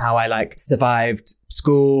situations. It's how I like survived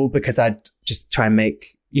school, because I'd just try and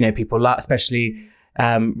make, you know, people laugh, especially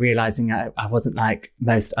realizing I wasn't like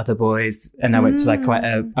most other boys. And I went to like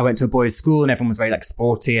I went to a boys' school, and everyone was very like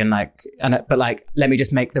sporty but like, let me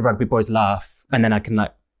just make the rugby boys laugh, and then I can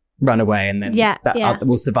like run away, and then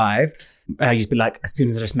we'll survive. I used to be like, as soon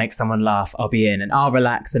as I just make someone laugh, I'll be in, and I'll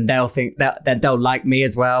relax, and they'll think that they'll like me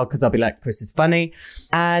as well, because I'll be like, Chris is funny.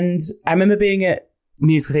 And I remember being at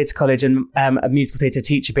musical theatre college, and a musical theatre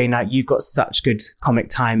teacher being like, you've got such good comic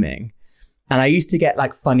timing. And I used to get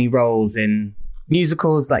like funny roles in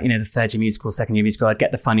musicals, like, you know, the third year musical, second year musical, I'd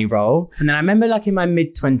get the funny role. And then I remember like in my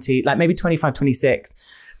mid-20s, like maybe 25, 26,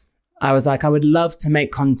 I was like, I would love to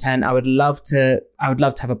make content. I would love to have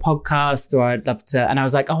a podcast, or I'd love to. And I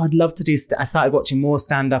was like, oh, I'd love to do. I started watching more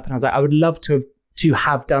stand up, and I was like, I would love to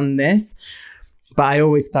have done this. But I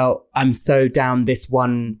always felt I'm so down this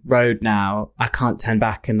one road now. I can't turn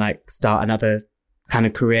back and like start another kind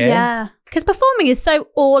of career. Yeah. Because performing is so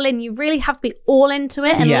all in. You really have to be all into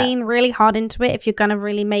it and lean really hard into it if you're going to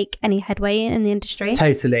really make any headway in the industry.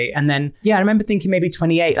 Totally. And then, I remember thinking maybe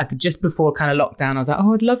 28, like just before kind of lockdown, I was like,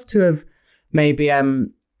 oh, I'd love to have maybe,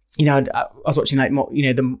 you know, I was watching like more, you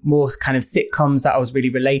know, the more kind of sitcoms that I was really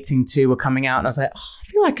relating to were coming out. And I was like, oh, I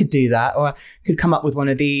feel I could do that, or I could come up with one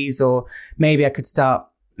of these, or maybe I could start.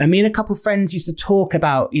 I mean, a couple of friends used to talk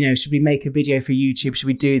about, you know, should we make a video for YouTube? Should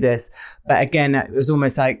we do this? But again, it was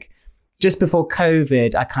almost like, just before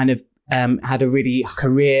COVID, I kind of had a really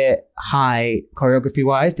career high choreography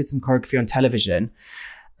wise, did some choreography on television.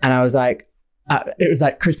 And I was like, it was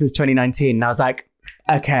like Christmas 2019. And I was like,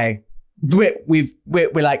 okay, we're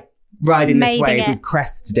like riding this wave. We've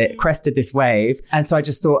crested this wave. And so I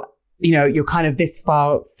just thought, you know, you're kind of this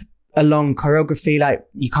far along choreography, like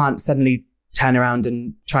you can't suddenly turn around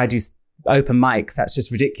and try to do open mics. That's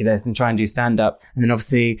just ridiculous, and try and do stand up. And then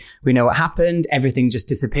obviously we know what happened. Everything just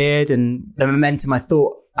disappeared, and the momentum I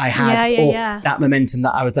thought I had, that momentum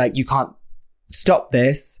that I was like, you can't stop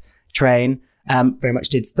this train, very much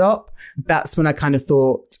did stop. That's when I kind of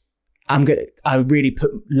thought I really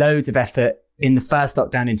put loads of effort in the first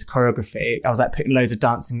lockdown into choreography. I was like putting loads of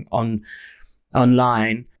dancing on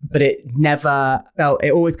online, but it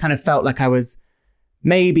always kind of felt like I was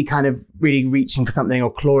maybe kind of really reaching for something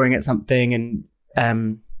or clawing at something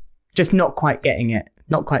and just not quite getting it,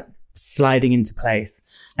 not quite sliding into place.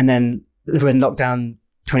 And then when lockdown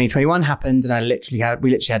 2021 happened and we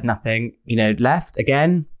literally had nothing, left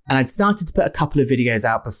again. And I'd started to put a couple of videos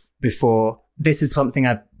out before. This is something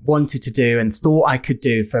I wanted to do and thought I could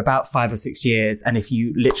do for about 5 or 6 years. And if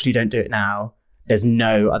you literally don't do it now, there's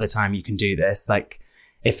no other time you can do this. Like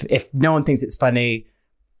if no one thinks it's funny,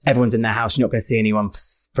 everyone's in their house, you're not going to see anyone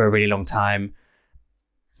for a really long time.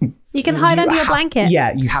 You can hide under your blanket.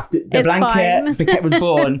 Yeah, you have to. The blanket was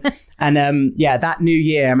born. And that new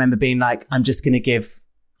year, I remember being like, I'm just going to give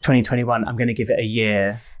 2021, I'm going to give it a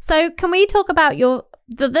year. So can we talk about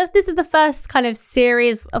this is the first kind of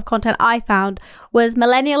series of content I found was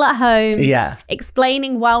Millennial at Home. Yeah.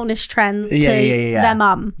 Explaining wellness trends to their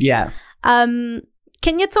mum. Yeah. Can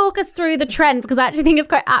you talk us through the trend? Because I actually think it's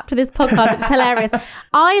quite apt for this podcast. It's hilarious.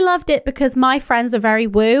 I loved it because my friends are very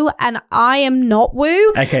woo and I am not woo.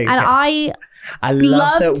 Okay. And I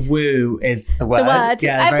love that woo is the word. The word.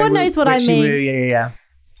 Yeah, everyone knows what I mean. Woo. Yeah.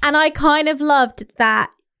 And I kind of loved that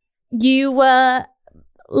you were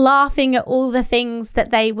laughing at all the things that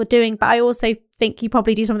they were doing, but I also think you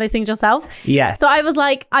probably do some of those things yourself. Yeah. So I was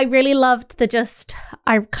like, I really loved the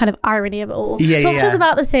kind of irony of it all. Yeah, Talk to us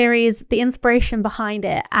about the series, the inspiration behind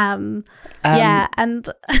it. And how it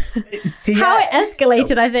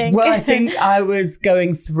escalated, I think. Well, I think I was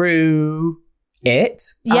going through it.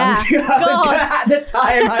 Yeah. At the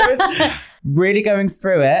time, I was really going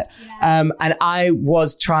through it. Yeah. And I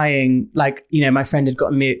was trying, my friend had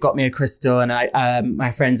got me a crystal, and my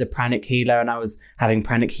friend's a pranic healer, and I was having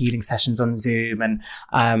pranic healing sessions on Zoom, and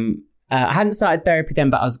I hadn't started therapy then,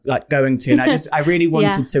 but I was like going to, and I really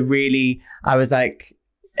wanted to I was like,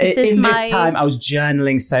 this time I was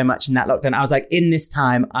journaling so much in that lockdown. I was like, in this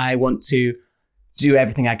time, I want to do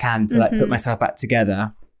everything I can to put myself back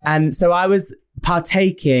together. And so I was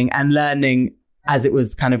partaking and learning as it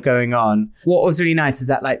was kind of going on. What was really nice is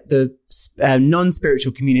that the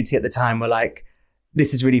non-spiritual community at the time were like,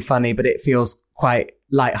 this is really funny, but it feels quite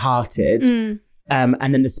lighthearted. And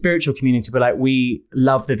then the spiritual community were like, we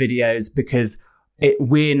love the videos because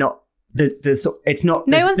we're not it's not.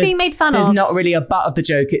 No one's being made fun of. There's not really a butt of the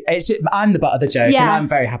joke. It's just, I'm the butt of the joke, and I'm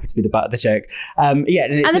very happy to be the butt of the joke. And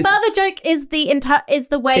the butt of the joke is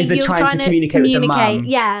the way you're trying to communicate with the mum.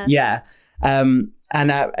 Yeah.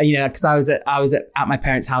 Because I was at my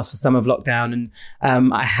parents' house for some of lockdown, and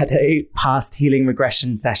I had a past healing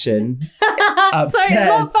regression session upstairs. So it's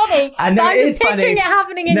not funny. I'm just picturing it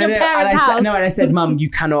happening in your parents' house. And I said, Mum, you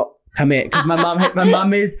cannot come here, because my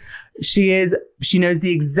mum she knows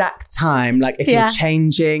the exact time. Like if you're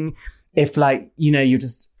changing, if you're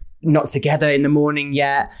just not together in the morning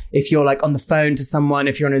yet, if you're on the phone to someone,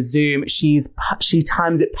 if you're on a Zoom, she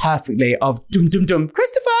times it perfectly of dum dum dum,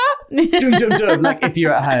 Christopher, dum dum dum, if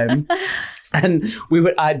you're at home. And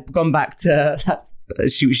I'd gone back to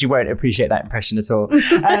she won't appreciate that impression at all.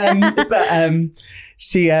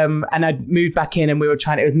 She and I'd moved back in, and we were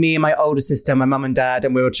trying it with me and my older sister, my mum and dad,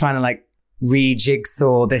 and we were trying to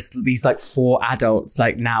re-jigsaw these 4 adults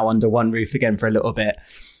now under one roof again for a little bit.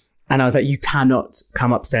 And I was like, you cannot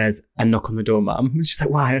come upstairs and knock on the door, Mum. And she's like,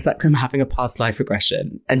 why? And I was like, I'm having a past life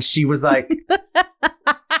regression. And she was like,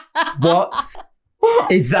 what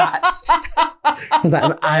is that? I was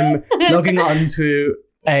like, I'm logging on to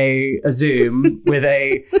a Zoom with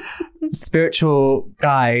a spiritual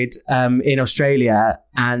guide in Australia,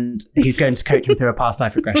 and he's going to coach me through a past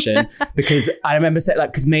life regression. Because I remember saying,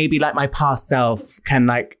 because maybe my past self can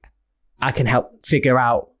I can help figure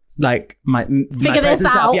out my this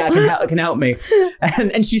out. Self. Yeah, it can help me.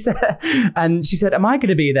 And she said, am I going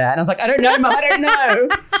to be there? And I was like, I don't know, Mum.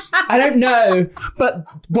 I don't know.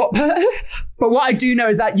 But what I do know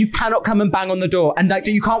is that you cannot come and bang on the door, and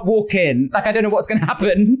you can't walk in. I don't know what's going to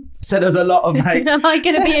happen. So there's a lot of am I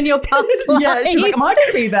going to be in your past life? Yeah, she was like, am I going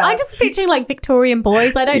to be there? I'm just picturing Victorian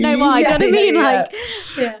boys. I don't know why. Do you know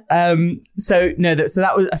what I mean? So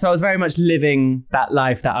I was very much living that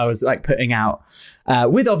life that I was putting out,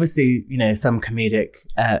 with obviously some comedic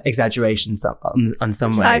exaggerations on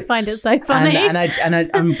some way. I find it so funny.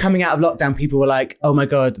 I'm coming out of lockdown. People were like, "Oh my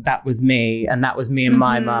God, that was me, and that was me and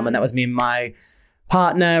my mum, and that was me and my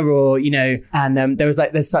partner," or And there was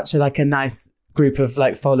there's such a nice group of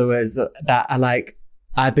followers that are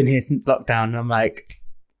I've been here since lockdown, and I'm like,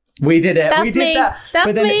 we did it. That's we did me. that.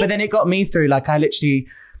 That's me. But then it got me through.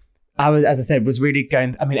 I was, as I said, was really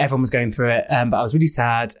going. I mean, everyone was going through it, but I was really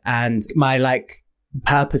sad, and my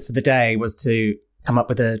purpose for the day was to come up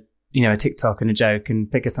with a TikTok and a joke and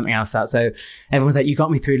figure something else out. So everyone was like, you got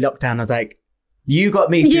me through lockdown. I was like, You got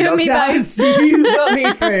me through You and me lockdown. both. You got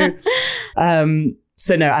me through.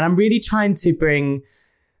 So no, and I'm really trying to bring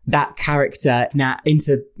that character now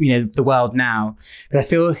into, the world now, because I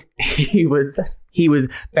feel he was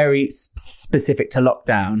very specific to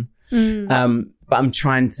lockdown. But I'm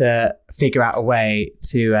trying to figure out a way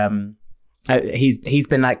to. He's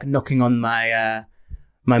been like knocking on my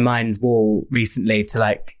my mind's wall recently to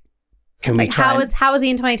like. Can we try? How is he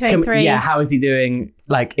in 2023? How is he doing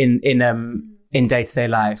like in day-to-day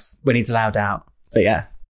life when he's allowed out? But yeah.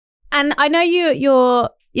 And I know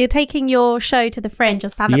you're taking your show to the Fringe, your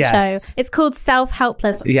stand-up show. It's called Self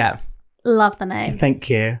Helpless. Yeah. Love the name. Thank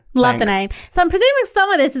you. Love the name. So I'm presuming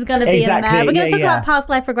some of this is going to be in there. We're going to talk about past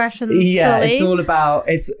life regressions. Yeah, surely. It's all about,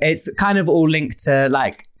 it's kind of all linked to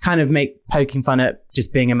like, kind of poking fun at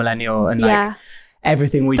just being a millennial and like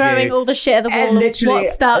everything we throwing do. all the shit at the wall. And literally,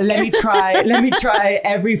 what's stuck. let me try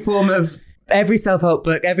every form of, every self-help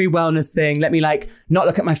book, every wellness thing. Let me like not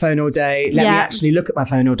look at my phone all day. Let me actually look at my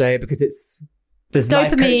phone all day because there's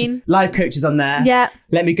life coaches on there. Yeah.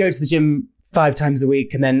 Let me go to the gym 5 times a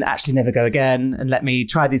week and then actually never go again. And let me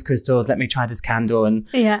try these crystals. Let me try this candle and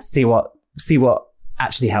see what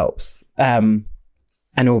actually helps.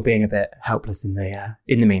 And all being a bit helpless in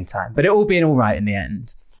the meantime, but it all being all right in the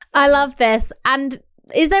end. I love this. And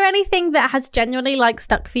is there anything that has genuinely like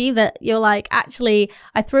stuck for you that you're like, actually,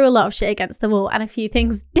 I threw a lot of shit against the wall and a few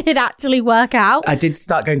things did actually work out? I did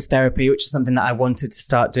start going to therapy, which is something that I wanted to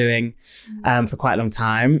start doing for quite a long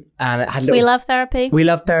time. And we love therapy. We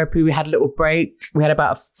love therapy. We had a little break. We had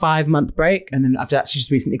about a 5-month break. And then I've actually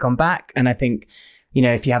just recently gone back. And I think,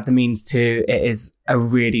 if you have the means to, it is a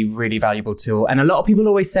really, really valuable tool. And a lot of people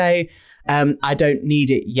always say, I don't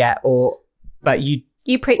need it yet, but you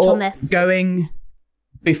preach on this. Going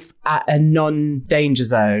at a non-danger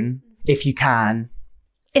zone, if you can,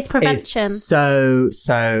 it's prevention. Is so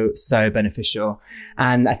beneficial.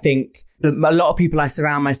 And I think that a lot of people I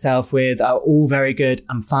surround myself with are all very good.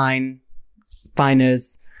 I'm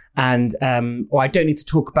finers, and or I don't need to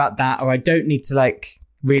talk about that, or I don't need to like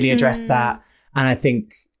really address that. And I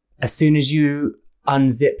think as soon as you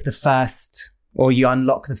unzip the first, or you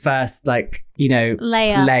unlock the first, like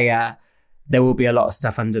layer, there will be a lot of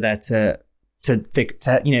stuff under there to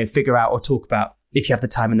figure out or talk about, if you have the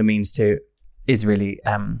time and the means to, is really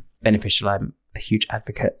beneficial. I'm a huge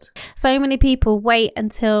advocate. So many people wait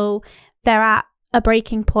until they're at a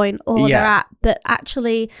breaking point but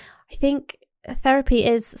actually I think therapy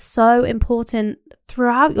is so important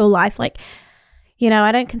throughout your life. Like,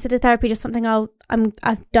 I don't consider therapy just something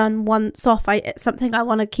I've done once off. It's something I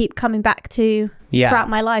want to keep coming back to throughout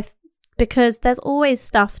my life, because there's always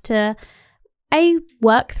stuff to A,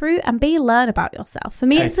 work through, and B, learn about yourself. For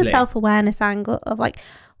me, It's the self-awareness angle of like,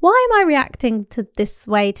 why am I reacting to this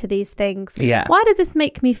way to these things? Yeah. Why does this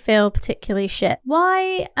make me feel particularly shit?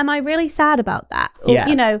 Why am I really sad about that? Or,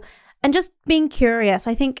 and just being curious.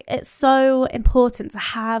 I think it's so important to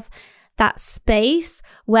have that space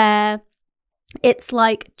where it's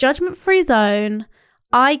like judgment-free zone.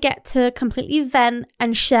 I get to completely vent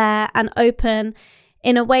and share and open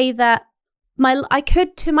in a way that I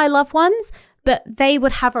could to my loved ones, but they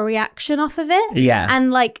would have a reaction off of it. Yeah.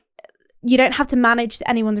 And like, you don't have to manage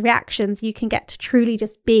anyone's reactions. You can get to truly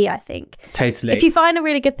just be, I think. Totally. If you find a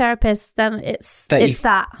really good therapist, then it's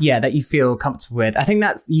that. Yeah, that you feel comfortable with. I think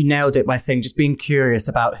you nailed it by saying just being curious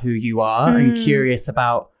about who you are and curious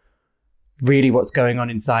about really what's going on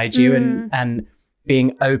inside you and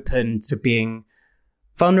being open to being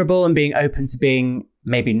vulnerable and being open to being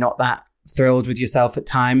maybe not that thrilled with yourself at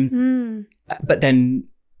times, but then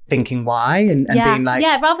thinking why and being like,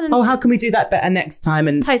 rather than how can we do that better next time?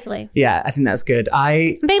 And totally, I think that's good.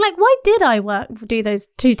 Being like, why did I do those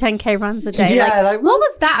 2 10K runs a day? What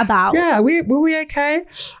was that about? Yeah, were we okay?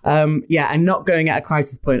 And not going at a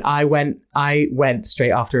crisis point. I went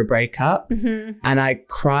straight after a breakup, and I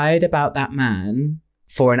cried about that man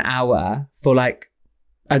for an hour for like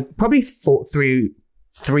probably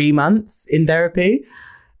 3 months in therapy,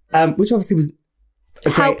 which obviously was a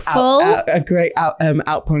great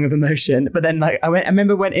outpouring of emotion. But then like I went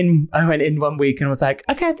in 1 week and was like,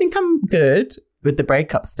 okay, I think I'm good with the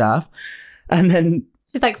breakup stuff. And then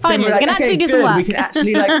she's like, finally, we can actually do some work. We can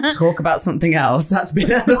actually like talk about something else. That's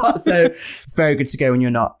been a lot. So it's very good to go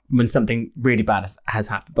when something really bad has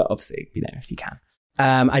happened. But obviously, if you can.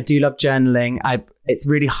 I do love journaling. It's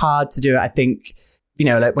really hard to do it. I think,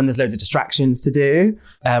 like when there's loads of distractions to do.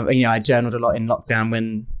 I journaled a lot in lockdown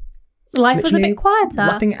when life was a bit quieter.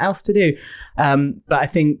 Nothing else to do. But I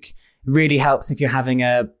think really helps if you're having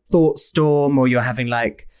a thought storm, or you're having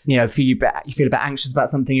like, you feel a bit anxious about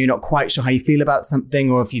something, you're not quite sure how you feel about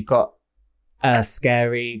something, or if you've got a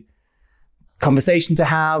scary conversation to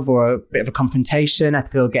have or a bit of a confrontation. I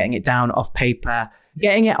feel getting it down off paper,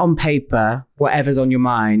 getting it on paper, whatever's on your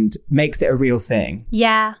mind, makes it a real thing.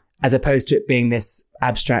 Yeah. As opposed to it being this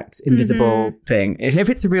abstract, invisible thing. And if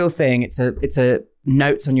it's a real thing, it's a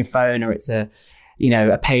notes on your phone, or it's a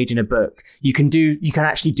page in a book. You can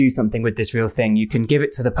actually do something with this real thing. You can give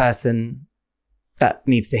it to the person that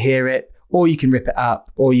needs to hear it, or you can rip it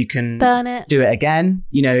up, or you can burn it, do it again,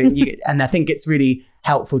 and I think it's really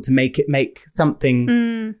helpful to make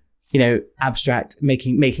something, abstract,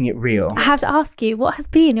 making it real. I have to ask you, what has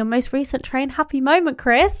been your most recent train happy moment,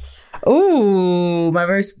 Chris? Oh, my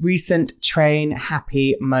most recent train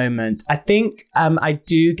happy moment. I think I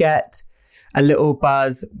do get a little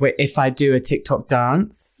buzz if I do a TikTok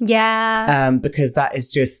dance. Yeah. Because that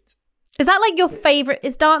is just... Is that like your favorite?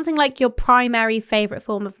 Is dancing like your primary favorite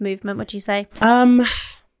form of movement, would you say?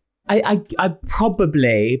 I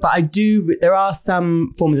probably, but I do, there are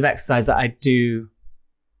some forms of exercise that I do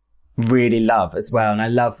really love as well. And I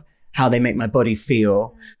love how they make my body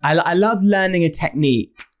feel. I love learning a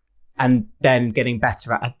technique and then getting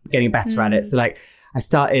better at it. So like I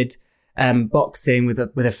started boxing with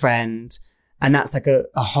a friend, and that's like a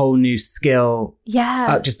whole new skill.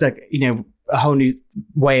 Yeah. Just like, a whole new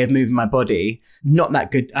way of moving my body. Not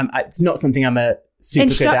that good. It's not something I'm a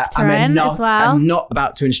super good at. I'm not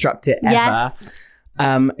about to instruct it ever. Yes.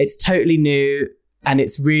 It's totally new, and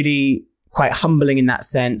it's really quite humbling in that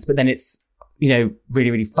sense. But then it's,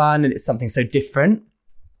 really, really fun, and it's something so different.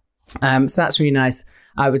 So that's really nice,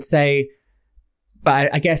 I would say.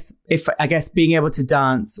 But I guess being able to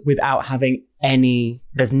dance without having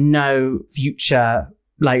there's no future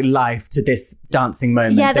like life to this dancing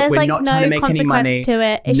moment. Yeah, there's we're like not no trying to make any money consequence to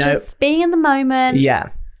it. It's just being in the moment.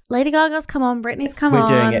 Yeah. Lady Gaga's come on, Britney's come on. We're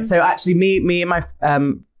doing it. So actually me and my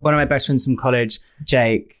one of my best friends from college,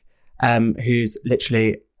 Jake, who's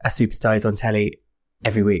literally a superstar, he's on telly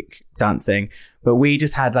every week dancing. But we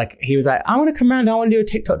just had he was like, I want to come around, I want to do a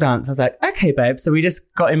TikTok dance. I was like, okay, babe. So we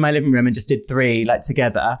just got in my living room and just did 3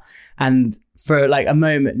 together. And for a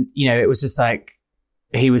moment, it was just like,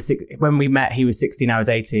 when we met, he was 16, I was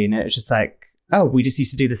 18. And it was just like, oh, we just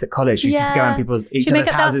used to do this at college. We used to go around each other's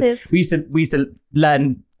houses. Dances. We used to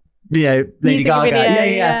learn, Lady Music Gaga. video,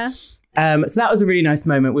 yeah. So that was a really nice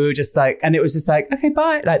moment. We were just and it was just like, okay,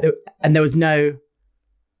 bye. And there was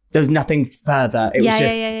nothing further. It was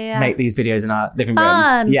just make these videos in our living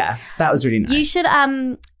room. Yeah, that was really nice. You should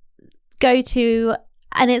go to,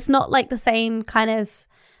 and it's not like the same kind of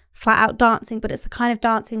flat out dancing, but it's the kind of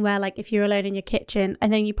dancing where if you're alone in your kitchen, I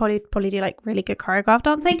think you probably do really good choreographed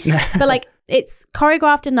dancing, but it's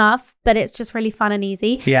choreographed enough, but it's just really fun and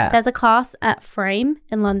easy. Yeah. There's a class at Frame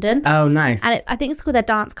in London. Oh, nice. And I think it's called their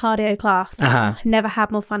dance cardio class. I've never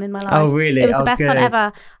had more fun in my life. Oh, really? It was the best fun ever.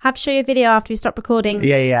 I have to show you a video after we stop recording.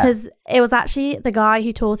 Yeah. Because it was actually the guy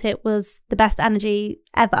who taught it was the best energy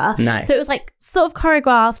ever. Nice. So it was sort of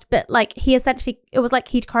choreographed, but he essentially, it was like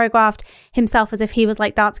he'd choreographed himself as if he was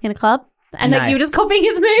dancing in a club. And you were just copying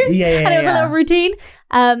his moves. Yeah, and it was a little routine.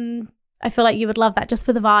 I feel like you would love that just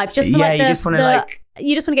for the vibe. Just for you just want to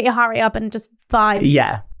you just want to get your heart rate up and just vibe.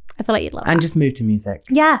 Yeah. I feel like you'd love that. And just move to music.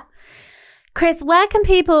 Yeah. Chris, where can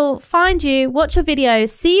people find you, watch your videos,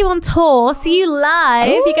 see you on tour, see you live?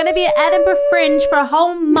 Ooh. You're going to be at Edinburgh Fringe for a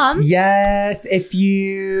whole month. Yes. If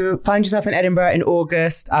you find yourself in Edinburgh in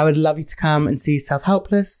August, I would love you to come and see Self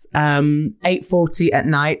Helpless. 8:40 at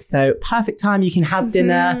night. So perfect time. You can have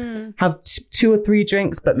dinner, have 2 or 3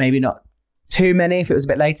 drinks, but maybe not too many if it was a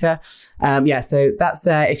bit later. So that's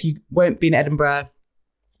there. If you won't be in Edinburgh,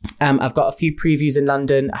 I've got a few previews in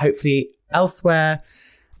London, hopefully elsewhere.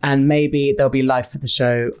 And maybe there'll be live for the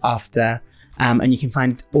show after. And you can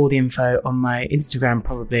find all the info on my Instagram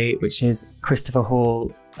probably, which is Christopher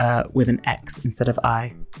Hall with an X instead of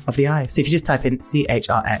I of the I. So if you just type in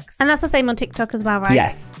CHRX. And that's the same on TikTok as well, right?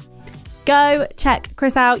 Yes. Go check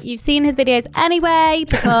Chris out. You've seen his videos anyway,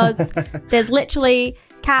 because there's literally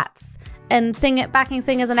cats and backing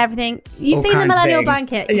singers and everything. You've seen the millennial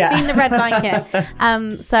blanket. You've seen the red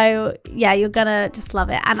blanket. So yeah, you're gonna just love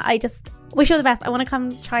it. And I just wish you all the best. I want to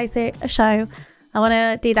come try a show. I want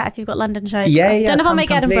to do that if you've got London shows. Yeah. Don't know if I'll make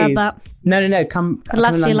Edinburgh, please. but no. Come. I'd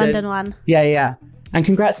love to see a London one. Yeah. And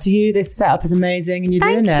congrats to you. This setup is amazing, and you're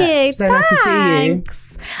doing it. Thank you. So nice to see you.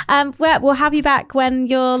 We'll have you back when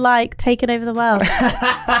you're taking over the world.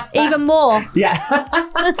 Even more. Yeah.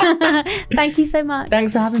 Thank you so much.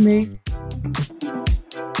 Thanks for having me.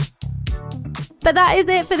 But that is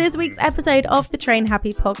it for this week's episode of the Train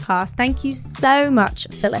Happy podcast. Thank you so much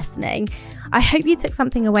for listening. I hope you took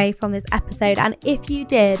something away from this episode, and if you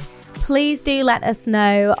did, please do let us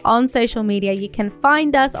know on social media. You can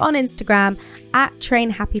find us on Instagram at Train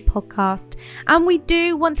Happy Podcast, and we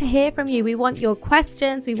do want to hear from you. We want your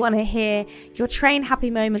questions, we want to hear your Train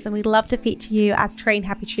Happy moments, and we'd love to feature you as Train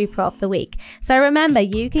Happy Trooper of the Week. So remember,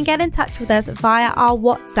 you can get in touch with us via our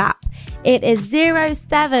WhatsApp. It is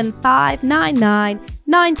 07599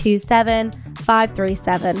 927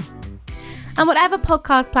 537. And whatever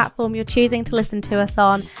podcast platform you're choosing to listen to us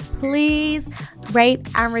on, please rate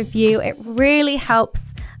and review. It really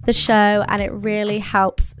helps the show and it really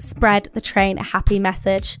helps spread the Train Happy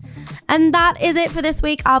message. And that is it for this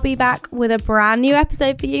week. I'll be back with a brand new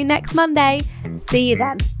episode for you next Monday. See you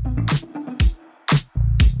then.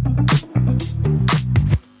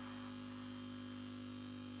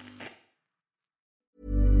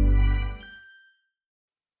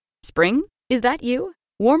 Spring? Is that you?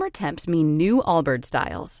 Warmer temps mean new Allbirds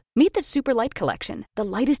styles. Meet the Super Light Collection, the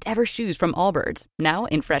lightest ever shoes from Allbirds, now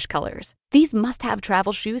in fresh colors. These must-have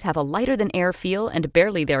travel shoes have a lighter-than-air feel and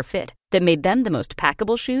barely-there fit that made them the most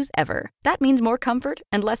packable shoes ever. That means more comfort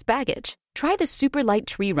and less baggage. Try the Super Light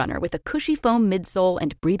Tree Runner with a cushy foam midsole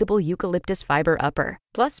and breathable eucalyptus fiber upper.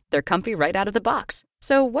 Plus, they're comfy right out of the box.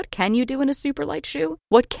 So what can you do in a super light shoe?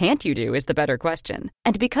 What can't you do is the better question.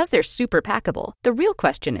 And because they're super packable, the real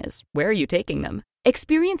question is, where are you taking them?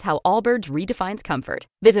 Experience how Allbirds redefines comfort.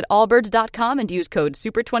 Visit allbirds.com and use code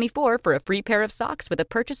SUPER24 for a free pair of socks with a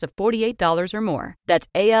purchase of $48 or more. That's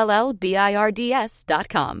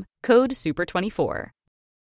ALLBIRDS.com. Code SUPER24.